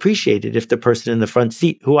really appreciate it if the person in the front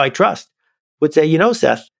seat, who I trust, would say,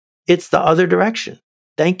 Seth, it's the other direction.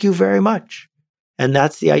 Thank you very much. And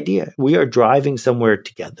that's the idea. We are driving somewhere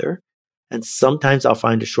together, and sometimes I'll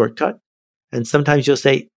find a shortcut, and sometimes you'll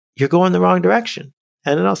say, you're going the wrong direction.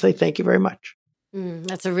 And then I'll say, thank you very much.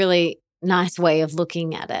 That's a really nice way of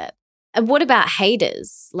looking at it. And what about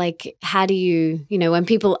haters? Like, how do you, when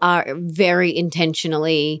people are very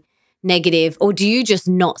intentionally negative, or do you just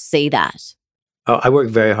not see that? Oh, I work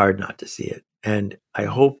very hard not to see it. And I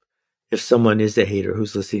hope if someone is a hater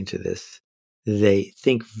who's listening to this, they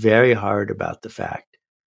think very hard about the fact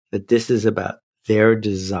that this is about their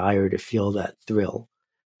desire to feel that thrill.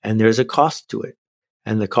 And there's a cost to it.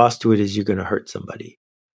 And the cost to it is you're going to hurt somebody.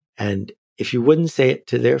 And if you wouldn't say it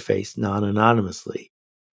to their face non-anonymously,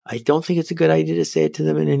 I don't think it's a good idea to say it to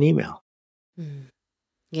them in an email.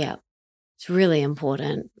 Yeah, it's really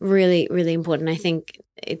important. Really, really important. I think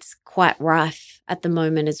it's quite rife at the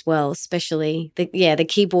moment as well, especially the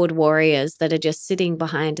keyboard warriors that are just sitting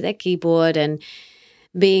behind their keyboard and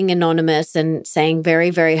being anonymous and saying very,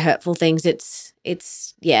 very hurtful things. If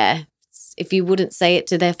you wouldn't say it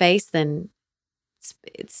to their face, then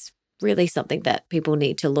it's really something that people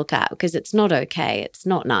need to look at because it's not okay. It's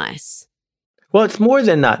not nice. Well, it's more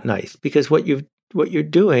than not nice because what you're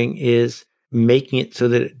doing is making it so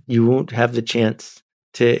that you won't have the chance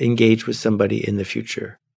to engage with somebody in the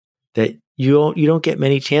future. That you don't get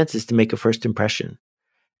many chances to make a first impression.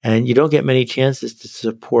 And you don't get many chances to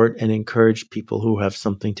support and encourage people who have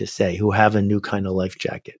something to say, who have a new kind of life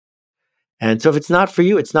jacket. And so if it's not for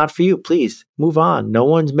you, it's not for you. Please move on. No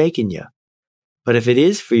one's making you. But if it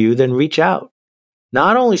is for you, then reach out.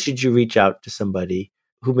 Not only should you reach out to somebody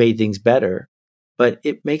who made things better, but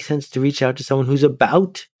it makes sense to reach out to someone who's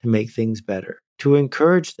about to make things better, to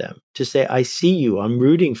encourage them, to say, I see you. I'm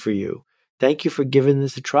rooting for you. Thank you for giving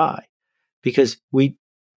this a try. Because we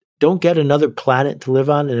don't get another planet to live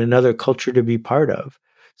on and another culture to be part of.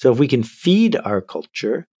 So if we can feed our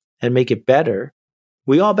culture and make it better,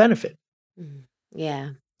 we all benefit.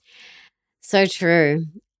 Yeah, so true.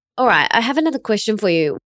 All right, I have another question for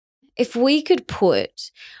you. If we could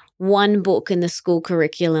put one book in the school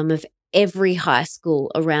curriculum of every high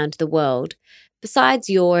school around the world, besides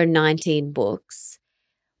your 19 books,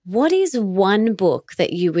 what is one book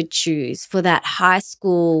that you would choose for that high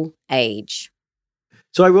school age?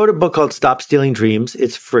 So I wrote a book called Stop Stealing Dreams.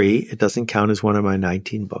 It's free. It doesn't count as one of my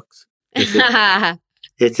 19 books.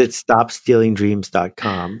 It's at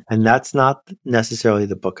stopstealingdreams.com. And that's not necessarily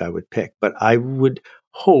the book I would pick, but I would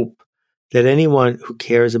hope that anyone who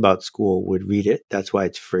cares about school would read it. That's why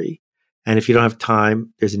it's free. And if you don't have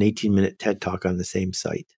time, there's an 18-minute TED Talk on the same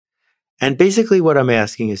site. And basically what I'm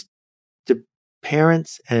asking is to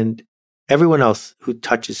parents and everyone else who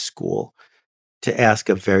touches school to ask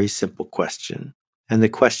a very simple question. And the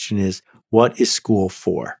question is, what is school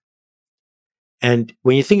for? And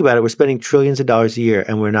when you think about it, we're spending trillions of dollars a year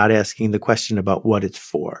and we're not asking the question about what it's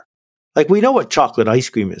for. Like we know what chocolate ice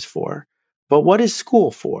cream is for, but what is school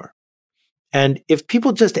for? And if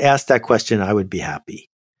people just asked that question, I would be happy.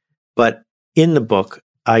 But in the book,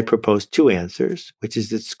 I propose two answers, which is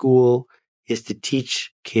that school is to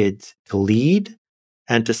teach kids to lead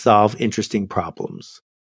and to solve interesting problems.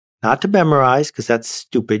 Not to memorize, because that's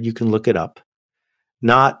stupid. You can look it up.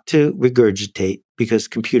 Not to regurgitate, because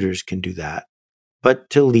computers can do that, but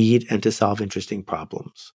to lead and to solve interesting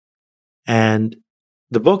problems. And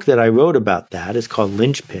the book that I wrote about that is called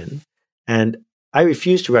Linchpin. And I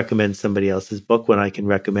refuse to recommend somebody else's book when I can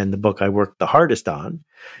recommend the book I worked the hardest on.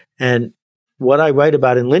 And what I write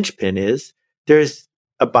about in Linchpin is there's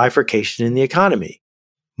a bifurcation in the economy.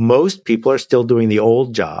 Most people are still doing the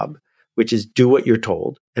old job, which is do what you're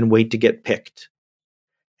told and wait to get picked.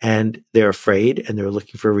 And they're afraid and they're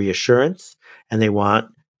looking for reassurance and they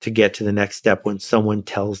want to get to the next step when someone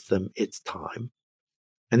tells them it's time.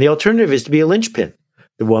 And the alternative is to be a linchpin,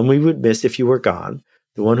 the one we would miss if you were gone,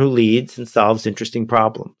 the one who leads and solves interesting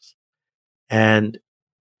problems. And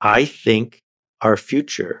I think our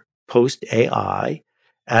future post AI,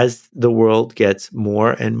 as the world gets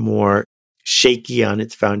more and more shaky on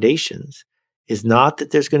its foundations, is not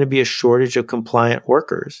that there's going to be a shortage of compliant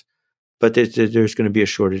workers, but that there's going to be a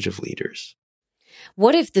shortage of leaders.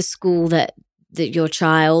 What if the school that your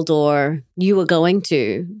child or you are going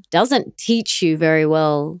to doesn't teach you very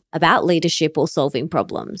well about leadership or solving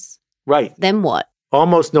problems? Right. Then what?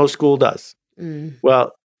 Almost no school does. Mm.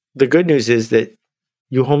 Well, the good news is that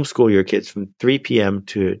you homeschool your kids from 3 p.m.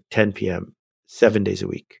 to 10 p.m., 7 days a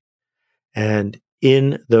week. And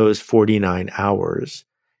in those 49 hours,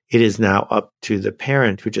 it is now up to the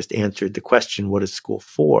parent who just answered the question, what is school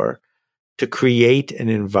for, to create an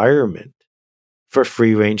environment for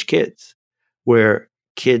free-range kids where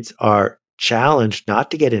kids are challenged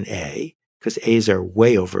not to get an A, because A's are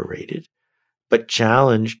way overrated, but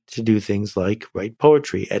challenged to do things like write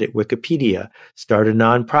poetry, edit Wikipedia, start a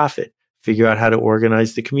nonprofit, figure out how to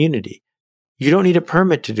organize the community. You don't need a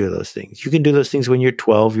permit to do those things. You can do those things when you're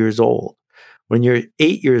 12 years old. When you're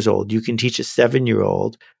 8 years old, you can teach a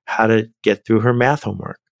 7-year-old how to get through her math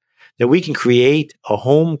homework. That we can create a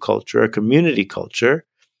home culture, a community culture,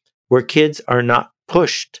 where kids are not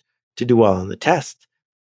pushed to do well on the test,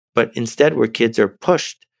 but instead where kids are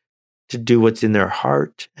pushed to do what's in their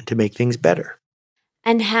heart and to make things better.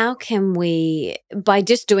 And how can we, by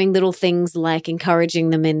just doing little things like encouraging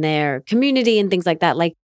them in their community and things like that,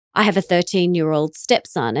 like I have a 13-year-old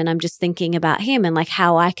stepson and I'm just thinking about him and like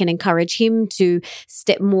how I can encourage him to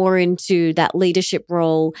step more into that leadership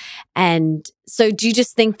role. And so do you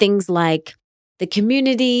just think things like the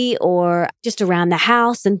community or just around the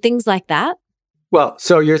house and things like that? Well,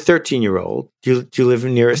 so you're a 13-year-old. Do you live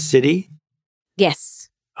near a city? Yes.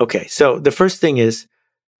 Okay. So the first thing is,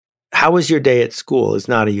 how was your day at school is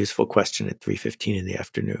not a useful question at 3:15 in the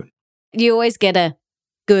afternoon. You always get a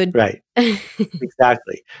good. Right.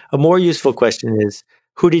 Exactly. A more useful question is,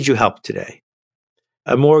 who did you help today?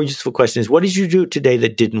 A more useful question is, what did you do today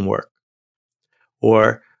that didn't work?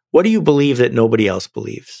 Or what do you believe that nobody else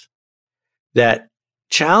believes? That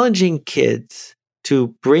challenging kids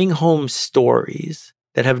to bring home stories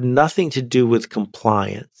that have nothing to do with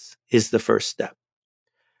compliance is the first step.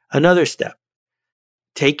 Another step,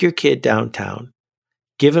 take your kid downtown,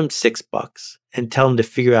 give him $6 and tell him to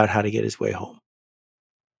figure out how to get his way home.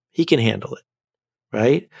 He can handle it,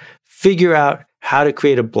 right? Figure out how to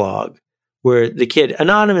create a blog where the kid,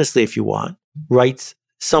 anonymously if you want, writes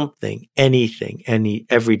something, anything,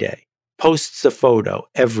 every day, posts a photo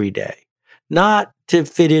every day, not to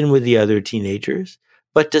fit in with the other teenagers,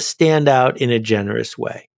 but to stand out in a generous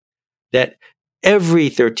way. That every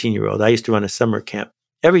 13-year-old, I used to run a summer camp,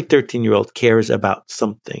 every 13-year-old cares about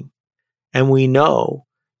something. And we know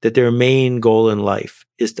that their main goal in life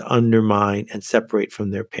is to undermine and separate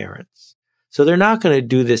from their parents. So they're not going to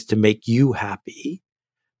do this to make you happy,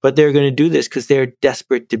 but they're going to do this because they're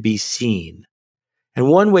desperate to be seen. And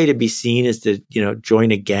one way to be seen is to,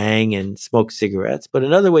 join a gang and smoke cigarettes. But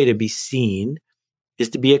another way to be seen is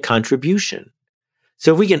to be a contribution.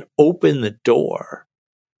 So if we can open the door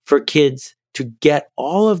for kids to get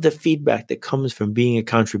all of the feedback that comes from being a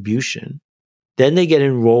contribution, then they get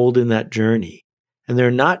enrolled in that journey. And they're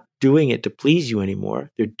not doing it to please you anymore.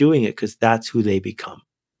 They're doing it because that's who they become.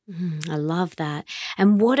 I love that.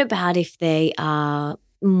 And what about if they are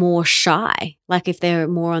more shy? Like if they're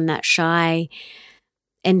more on that shy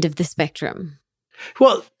end of the spectrum?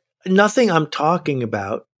 Well, nothing I'm talking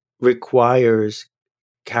about requires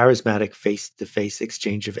charismatic face-to-face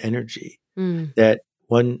exchange of energy. That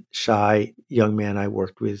one shy young man I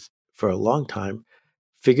worked with for a long time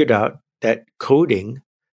figured out that coding,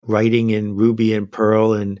 writing in Ruby and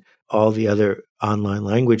Perl and all the other online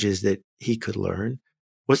languages that he could learn,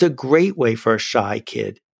 was a great way for a shy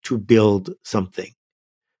kid to build something,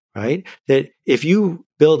 right? That if you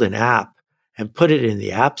build an app and put it in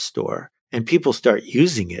the App Store and people start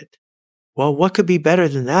using it, well, what could be better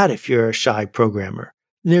than that if you're a shy programmer?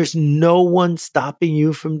 There's no one stopping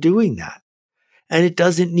you from doing that. And it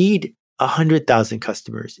doesn't need 100,000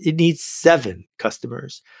 customers. It needs 7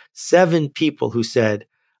 customers, 7 people who said,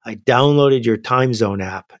 I downloaded your time zone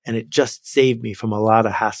app and it just saved me from a lot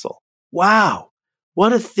of hassle. Wow.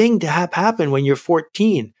 What a thing to have happen when you're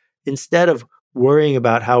 14 instead of worrying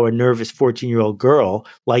about how a nervous 14-year-old girl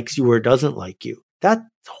likes you or doesn't like you. That's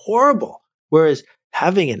horrible. Whereas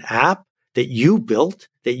having an app that you built,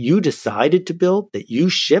 that you decided to build, that you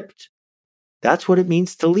shipped, that's what it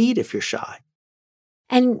means to lead if you're shy.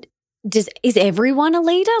 And is everyone a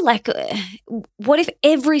leader? Like, what if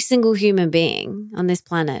every single human being on this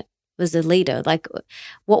planet was a leader? Like,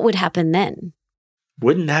 what would happen then?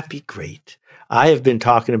 Wouldn't that be great? I have been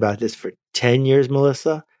talking about this for 10 years,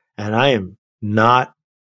 Melissa, and I am not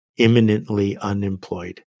imminently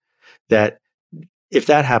unemployed. That if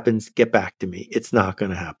that happens, get back to me. It's not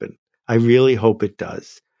going to happen. I really hope it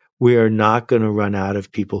does. We are not going to run out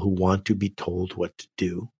of people who want to be told what to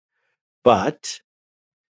do. But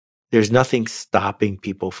there's nothing stopping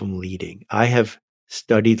people from leading. I have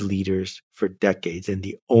studied leaders for decades, and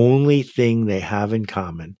the only thing they have in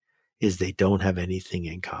common is they don't have anything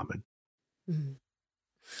in common. Mhm.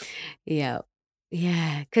 Yeah.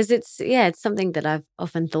 Yeah. Because it's something that I've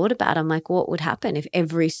often thought about. I'm like, what would happen if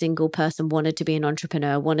every single person wanted to be an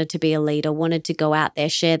entrepreneur, wanted to be a leader, wanted to go out there,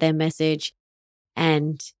 share their message?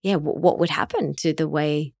 And yeah, what would happen to the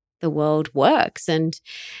way the world works? And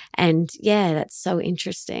yeah, that's so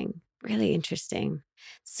interesting. Really interesting.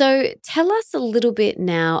 So tell us a little bit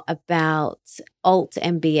now about Alt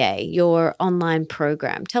MBA, your online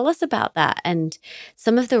program. Tell us about that and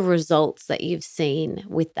some of the results that you've seen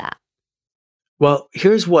with that. Well,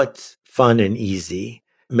 here's what's fun and easy.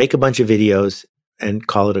 Make a bunch of videos and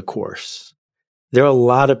call it a course. There are a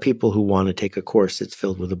lot of people who want to take a course that's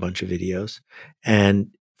filled with a bunch of videos.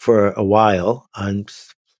 And for a while on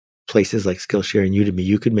places like Skillshare and Udemy,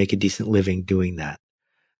 you could make a decent living doing that.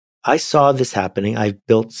 I saw this happening. I've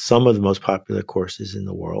built some of the most popular courses in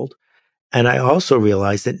the world. And I also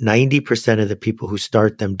realized that 90% of the people who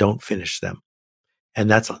start them don't finish them. And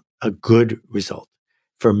that's a good result.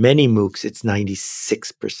 For many MOOCs, it's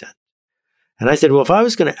 96%. And I said, well, if I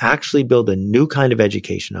was going to actually build a new kind of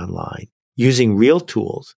education online using real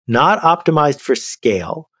tools, not optimized for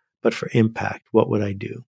scale, but for impact, what would I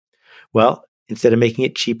do? Well, instead of making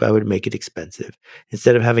it cheap, I would make it expensive.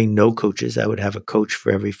 Instead of having no coaches, I would have a coach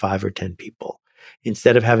for every 5 or 10 people.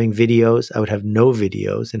 Instead of having videos, I would have no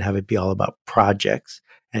videos and have it be all about projects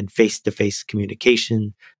and face-to-face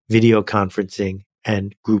communication, video conferencing,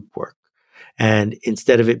 and group work. And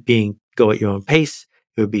instead of it being go at your own pace,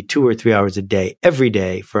 it would be 2 or 3 hours a day, every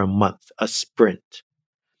day for a month, a sprint.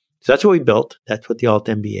 So that's what we built. That's what the Alt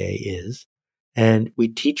MBA is. And we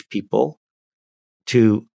teach people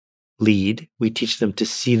to lead. We teach them to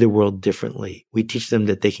see the world differently. We teach them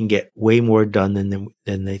that they can get way more done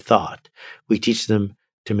than they thought. We teach them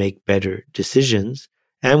to make better decisions.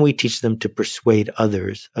 And we teach them to persuade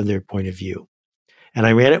others of their point of view. And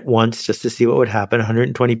I ran it once just to see what would happen,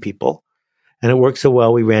 120 people. And it worked so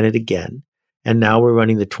well, we ran it again. And now we're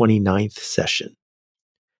running the 29th session.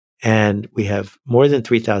 And we have more than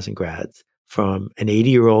 3,000 grads from an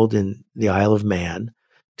 80-year-old in the Isle of Man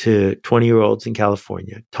to 20-year-olds in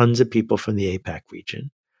California, tons of people from the APAC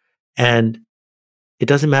region. And it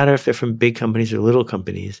doesn't matter if they're from big companies or little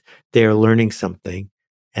companies, they are learning something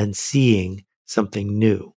and seeing something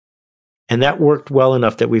new. And that worked well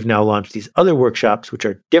enough that we've now launched these other workshops, which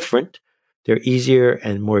are different. They're easier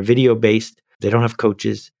and more video-based. They don't have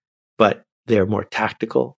coaches, but they're more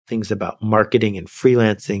tactical, things about marketing and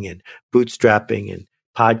freelancing and bootstrapping and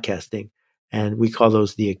podcasting. And we call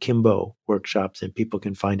those the Akimbo workshops, and people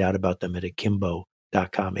can find out about them at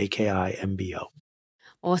akimbo.com, AKIMBO.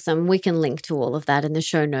 Awesome. We can link to all of that in the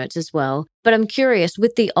show notes as well. But I'm curious,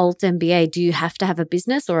 with the Alt MBA, do you have to have a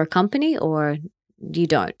business or a company, or you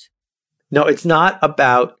don't? No, it's not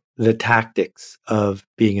about the tactics of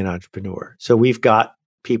being an entrepreneur. So we've got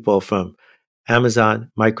people from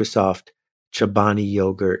Amazon, Microsoft, Chobani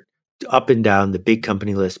Yogurt, up and down the big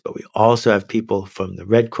company list, but we also have people from the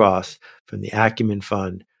Red Cross, from the Acumen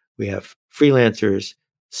Fund. We have freelancers,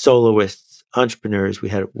 soloists, entrepreneurs. We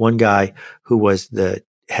had one guy who was the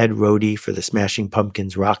head roadie for the Smashing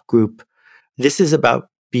Pumpkins rock group. This is about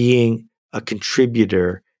being a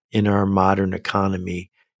contributor in our modern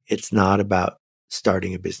economy. It's not about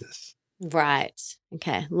starting a business. Right.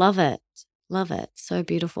 Okay. Love it. Love it. So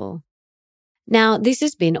beautiful. Now, this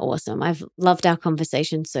has been awesome. I've loved our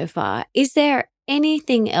conversation so far. Is there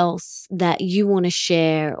anything else that you want to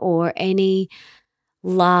share, or any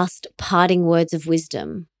last parting words of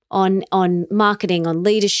wisdom on marketing, on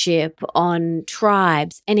leadership, on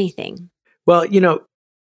tribes, anything? Well,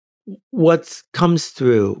 what comes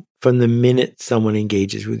through from the minute someone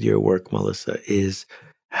engages with your work, Melissa, is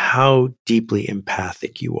how deeply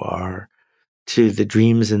empathic you are to the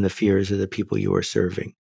dreams and the fears of the people you are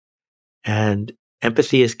serving. And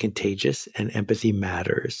empathy is contagious, and empathy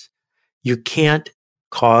matters. You can't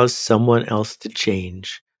cause someone else to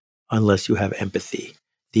change unless you have empathy.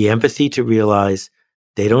 The empathy to realize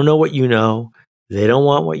they don't know what you know, they don't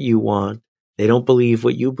want what you want, they don't believe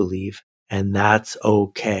what you believe, and that's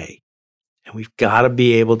okay. And we've got to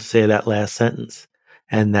be able to say that last sentence,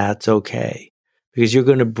 and that's okay, because you're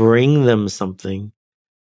going to bring them something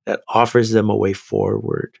that offers them a way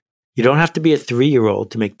forward. You don't have to be a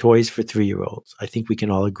 3-year-old to make toys for 3-year-olds. I think we can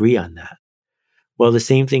all agree on that. Well, the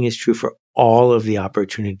same thing is true for all of the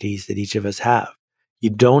opportunities that each of us have. You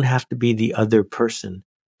don't have to be the other person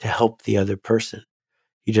to help the other person.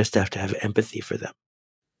 You just have to have empathy for them.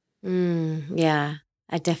 Yeah,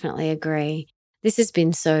 I definitely agree. This has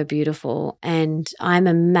been so beautiful, and I'm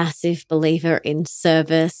a massive believer in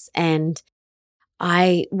service, and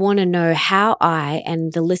I want to know how I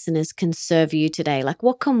and the listeners can serve you today. Like,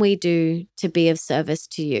 what can we do to be of service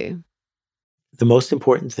to you? The most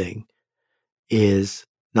important thing is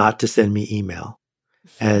not to send me email.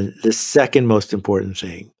 And the second most important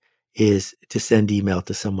thing is to send email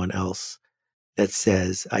to someone else that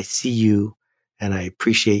says, I see you and I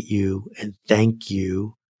appreciate you and thank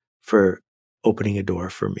you for opening a door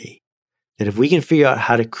for me. That if we can figure out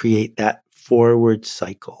how to create that forward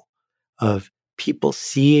cycle of people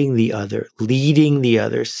seeing the other, leading the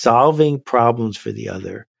other, solving problems for the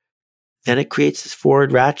other, then it creates this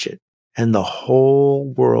forward ratchet and the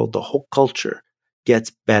whole world, the whole culture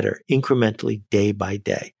gets better incrementally day by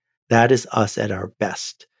day. That is us at our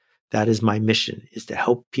best. That is my mission, is to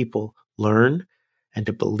help people learn and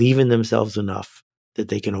to believe in themselves enough that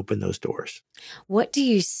they can open those doors. What do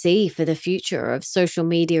you see for the future of social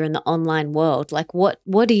media and the online world? Like, what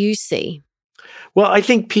do you see? Well, I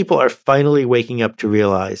think people are finally waking up to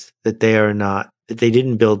realize that that they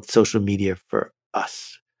didn't build social media for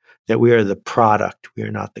us, that we are the product, we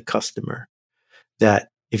are not the customer, that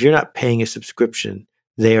if you're not paying a subscription,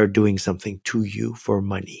 they are doing something to you for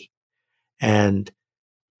money. And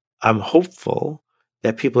I'm hopeful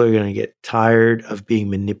that people are going to get tired of being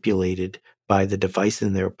manipulated by the device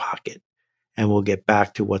in their pocket and will get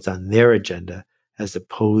back to what's on their agenda as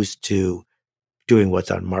opposed to doing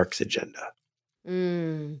what's on Mark's agenda.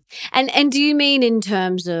 And do you mean in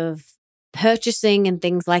terms of purchasing and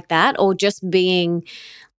things like that, or just being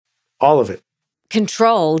All of it.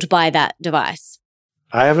 controlled by that device?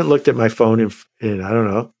 I haven't looked at my phone in I don't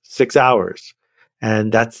know, 6 hours,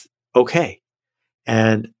 and that's okay.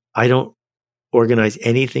 And I don't organize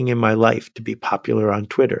anything in my life to be popular on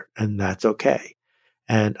Twitter, and that's okay.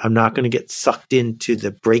 And I'm not going to get sucked into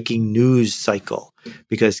the breaking news cycle,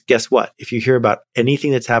 because guess what? If you hear about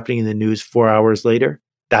anything that's happening in the news 4 hours later,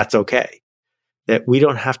 that's okay. That we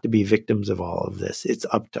don't have to be victims of all of this. It's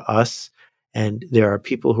up to us. And there are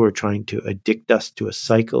people who are trying to addict us to a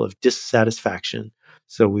cycle of dissatisfaction.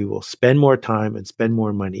 So we will spend more time and spend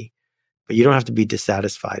more money, but you don't have to be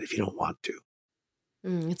dissatisfied if you don't want to.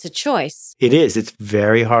 It's a choice. It is. It's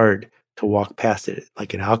very hard to walk past it,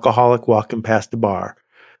 like an alcoholic walking past a bar,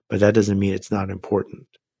 but that doesn't mean it's not important.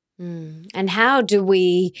 And how do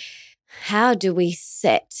we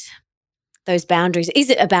set those boundaries? Is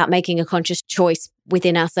it about making a conscious choice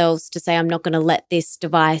within ourselves to say, I'm not going to let this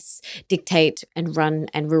device dictate and run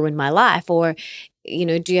and ruin my life? Or,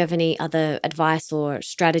 do you have any other advice or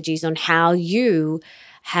strategies on how you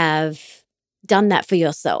have done that for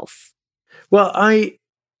yourself? Well,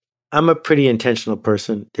 I'm a pretty intentional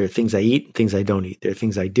person. There are things I eat and things I don't eat. There are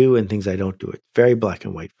things I do and things I don't do. It's very black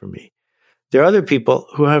and white for me. There are other people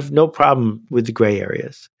who have no problem with the gray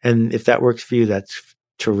areas. And if that works for you, that's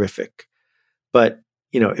terrific. But,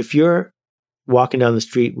 if you're walking down the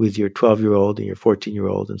street with your 12-year-old and your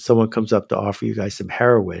 14-year-old and someone comes up to offer you guys some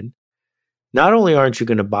heroin, not only aren't you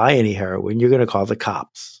going to buy any heroin, you're going to call the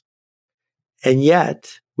cops. And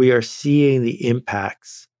yet we are seeing the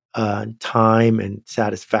impacts on time and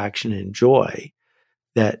satisfaction and joy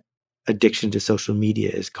that addiction to social media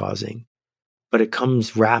is causing. But it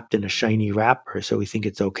comes wrapped in a shiny wrapper, so we think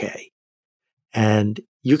it's okay. And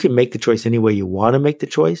you can make the choice any way you want to make the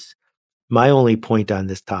choice. My only point on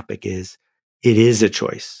this topic is it is a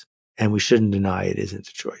choice, and we shouldn't deny it isn't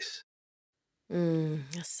a choice.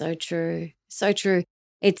 That's so true. So true.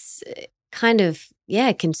 It's kind of,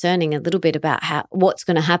 concerning a little bit about what's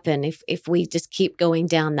going to happen if we just keep going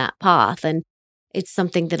down that path. And it's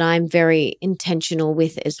something that I'm very intentional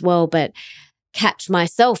with as well, but catch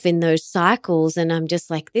myself in those cycles. And I'm just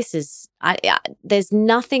like, there's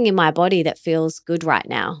nothing in my body that feels good right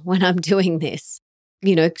now when I'm doing this,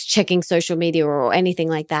 checking social media or anything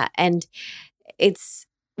like that. And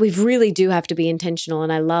we really do have to be intentional.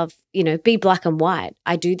 And I love, be black and white.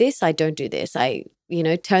 I do this, I don't do this. I,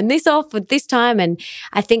 turn this off at this time. And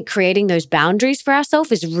I think creating those boundaries for ourselves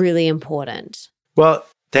is really important. Well,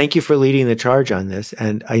 thank you for leading the charge on this.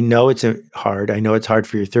 And I know it's hard. I know it's hard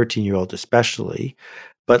for your 13-year-old especially,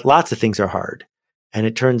 but lots of things are hard. And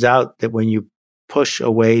it turns out that when you push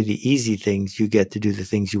away the easy things, you get to do the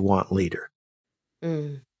things you want later.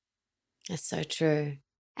 That's so true.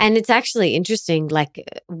 And it's actually interesting, like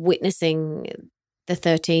witnessing the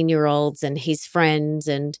 13-year-olds and his friends,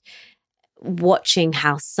 and watching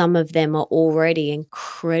how some of them are already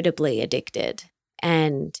incredibly addicted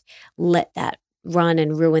and let that run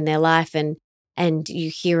and ruin their life. And you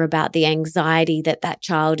hear about the anxiety that that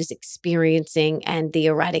child is experiencing and the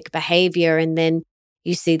erratic behavior. And then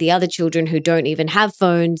you see the other children who don't even have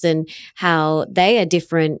phones and how they are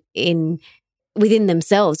different within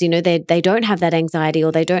themselves. You know, they don't have that anxiety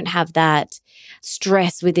or they don't have that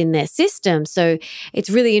stress within their system. So it's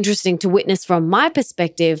really interesting to witness from my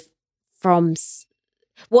perspective from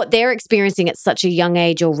what they're experiencing at such a young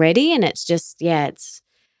age already. And it's just, it's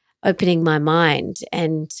opening my mind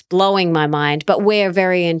and blowing my mind. But we're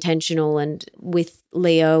very intentional and with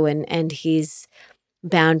Leo and his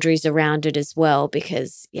boundaries around it as well,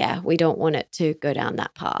 because, we don't want it to go down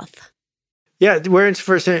that path. Yeah, we're in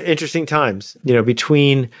for some interesting times,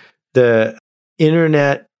 between the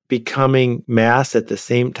internet becoming mass at the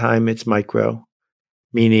same time it's micro,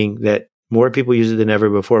 meaning that more people use it than ever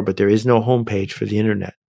before, but there is no homepage for the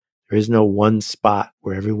internet. There is no one spot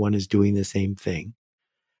where everyone is doing the same thing.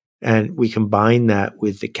 And we combine that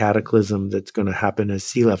with the cataclysm that's going to happen as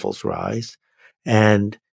sea levels rise.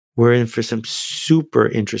 And we're in for some super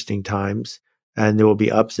interesting times. And there will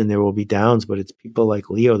be ups and there will be downs, but it's people like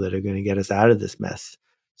Leo that are going to get us out of this mess.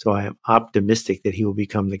 So I am optimistic that he will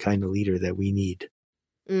become the kind of leader that we need.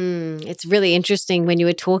 It's really interesting when you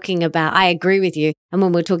were talking about, I agree with you. And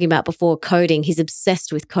when we were talking about before coding, he's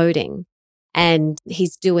obsessed with coding. And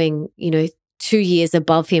he's doing, 2 years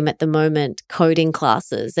above him at the moment, coding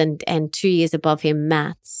classes and 2 years above him,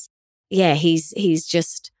 maths. Yeah, he's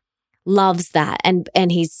just loves that. And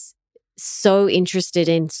he's so interested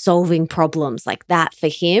in solving problems. Like that for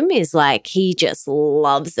him is like, he just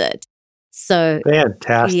loves it. So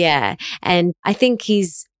fantastic. Yeah. And I think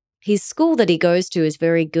his school that he goes to is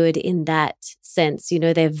very good in that sense.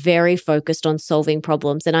 They're very focused on solving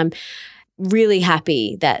problems. And I'm really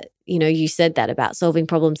happy that, you said that about solving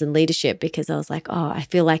problems and leadership, because I was like, I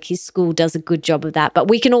feel like his school does a good job of that, but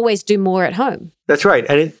we can always do more at home. That's right.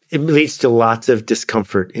 And it leads to lots of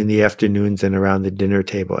discomfort in the afternoons and around the dinner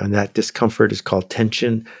table. And that discomfort is called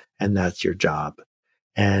tension, and that's your job.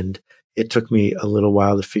 And it took me a little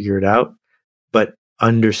while to figure it out, but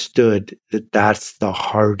understood that that's the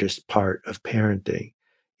hardest part of parenting,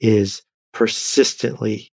 is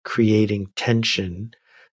persistently creating tension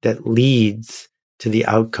that leads to the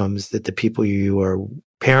outcomes that the people you are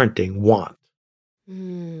parenting want.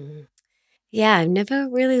 Yeah, I've never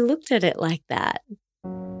really looked at it like that.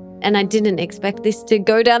 And I didn't expect this to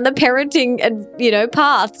go down the parenting and,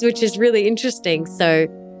 paths, which is really interesting. So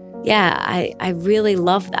yeah, I really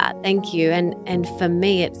love that. Thank you. And for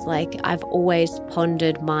me, it's like I've always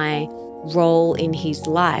pondered my role in his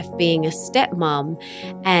life being a stepmom.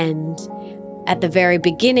 And at the very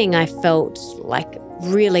beginning, I felt like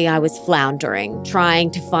really I was floundering, trying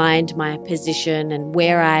to find my position and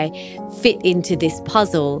where I fit into this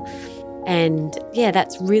puzzle. And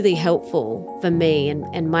that's really helpful for me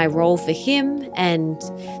and my role for him and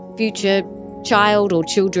future child or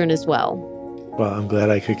children as well. Well, I'm glad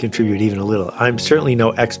I could contribute even a little. I'm certainly no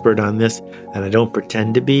expert on this, and I don't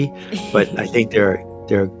pretend to be, but I think there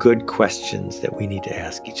are good questions that we need to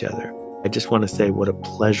ask each other. I just want to say what a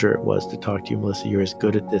pleasure it was to talk to you, Melissa. You're as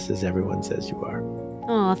good at this as everyone says you are.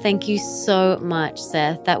 Oh, thank you so much,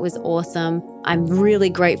 Seth. That was awesome. I'm really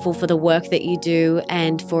grateful for the work that you do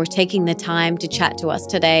and for taking the time to chat to us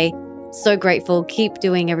today. So grateful. Keep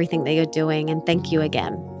doing everything that you're doing, and thank you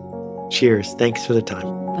again. Cheers. Thanks for the time.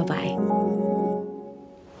 Bye-bye.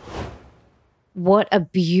 What a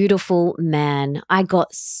beautiful man. I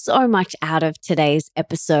got so much out of today's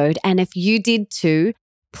episode. And if you did too,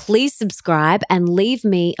 please subscribe and leave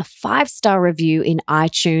me a 5-star review in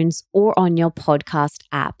iTunes or on your podcast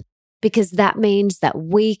app, because that means that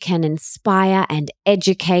we can inspire and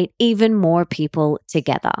educate even more people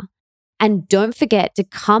together. And don't forget to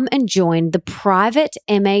come and join the private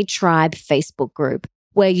MA Tribe Facebook group,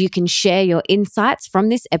 where you can share your insights from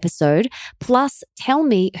this episode, plus tell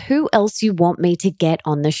me who else you want me to get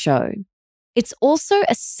on the show. It's also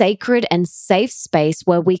a sacred and safe space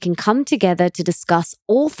where we can come together to discuss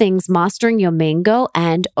all things mastering your mean girl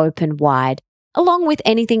and open wide, along with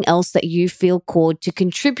anything else that you feel called to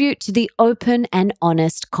contribute to the open and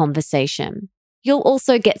honest conversation. You'll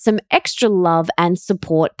also get some extra love and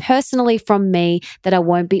support personally from me that I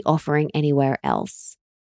won't be offering anywhere else.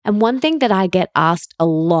 And one thing that I get asked a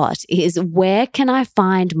lot is, where can I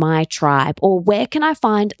find my tribe, or where can I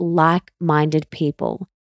find like-minded people?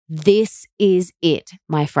 This is it,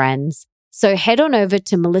 my friends. So head on over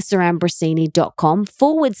to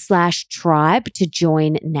melissaambrosini.com/tribe to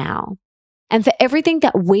join now. And for everything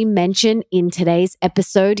that we mention in today's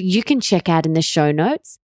episode, you can check out in the show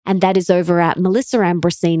notes. And that is over at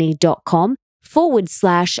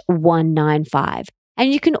melissaambrosini.com/195.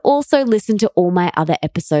 And you can also listen to all my other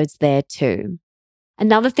episodes there too.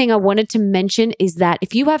 Another thing I wanted to mention is that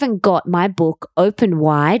if you haven't got my book, Open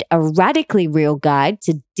Wide, A Radically Real Guide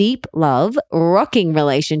to Deep Love, Rocking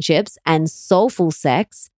Relationships, and Soulful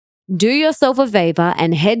Sex, do yourself a favor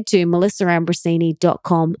and head to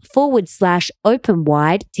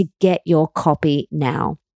melissaambrosini.com/openwide to get your copy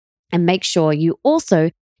now. And make sure you also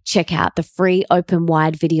check out the free Open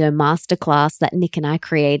Wide video masterclass that Nick and I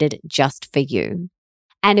created just for you.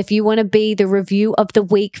 And if you want to be the review of the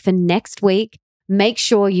week for next week, make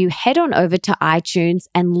sure you head on over to iTunes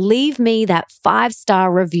and leave me that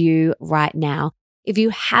 5-star review right now. If you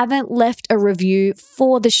haven't left a review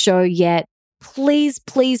for the show yet, please,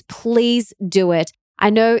 please, please do it. I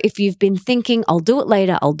know if you've been thinking, I'll do it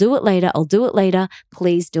later,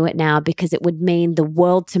 please do it now because it would mean the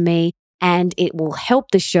world to me and it will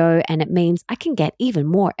help the show and it means I can get even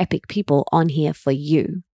more epic people on here for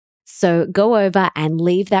you. So go over and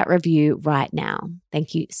leave that review right now.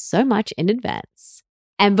 Thank you so much in advance.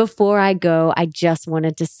 And before I go, I just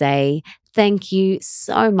wanted to say thank you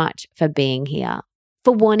so much for being here,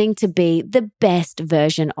 for wanting to be the best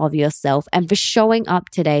version of yourself and for showing up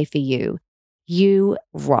today for you. You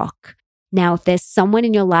rock. Now, if there's someone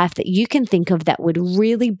in your life that you can think of that would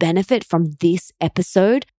really benefit from this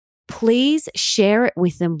episode, please share it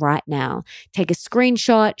with them right now. Take a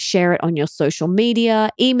screenshot, share it on your social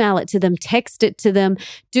media, email it to them, text it to them.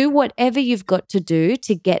 Do whatever you've got to do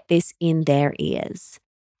to get this in their ears.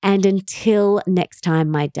 And until next time,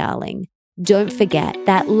 my darling, don't forget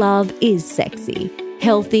that love is sexy,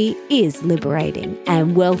 healthy is liberating,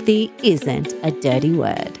 and wealthy isn't a dirty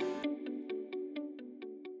word.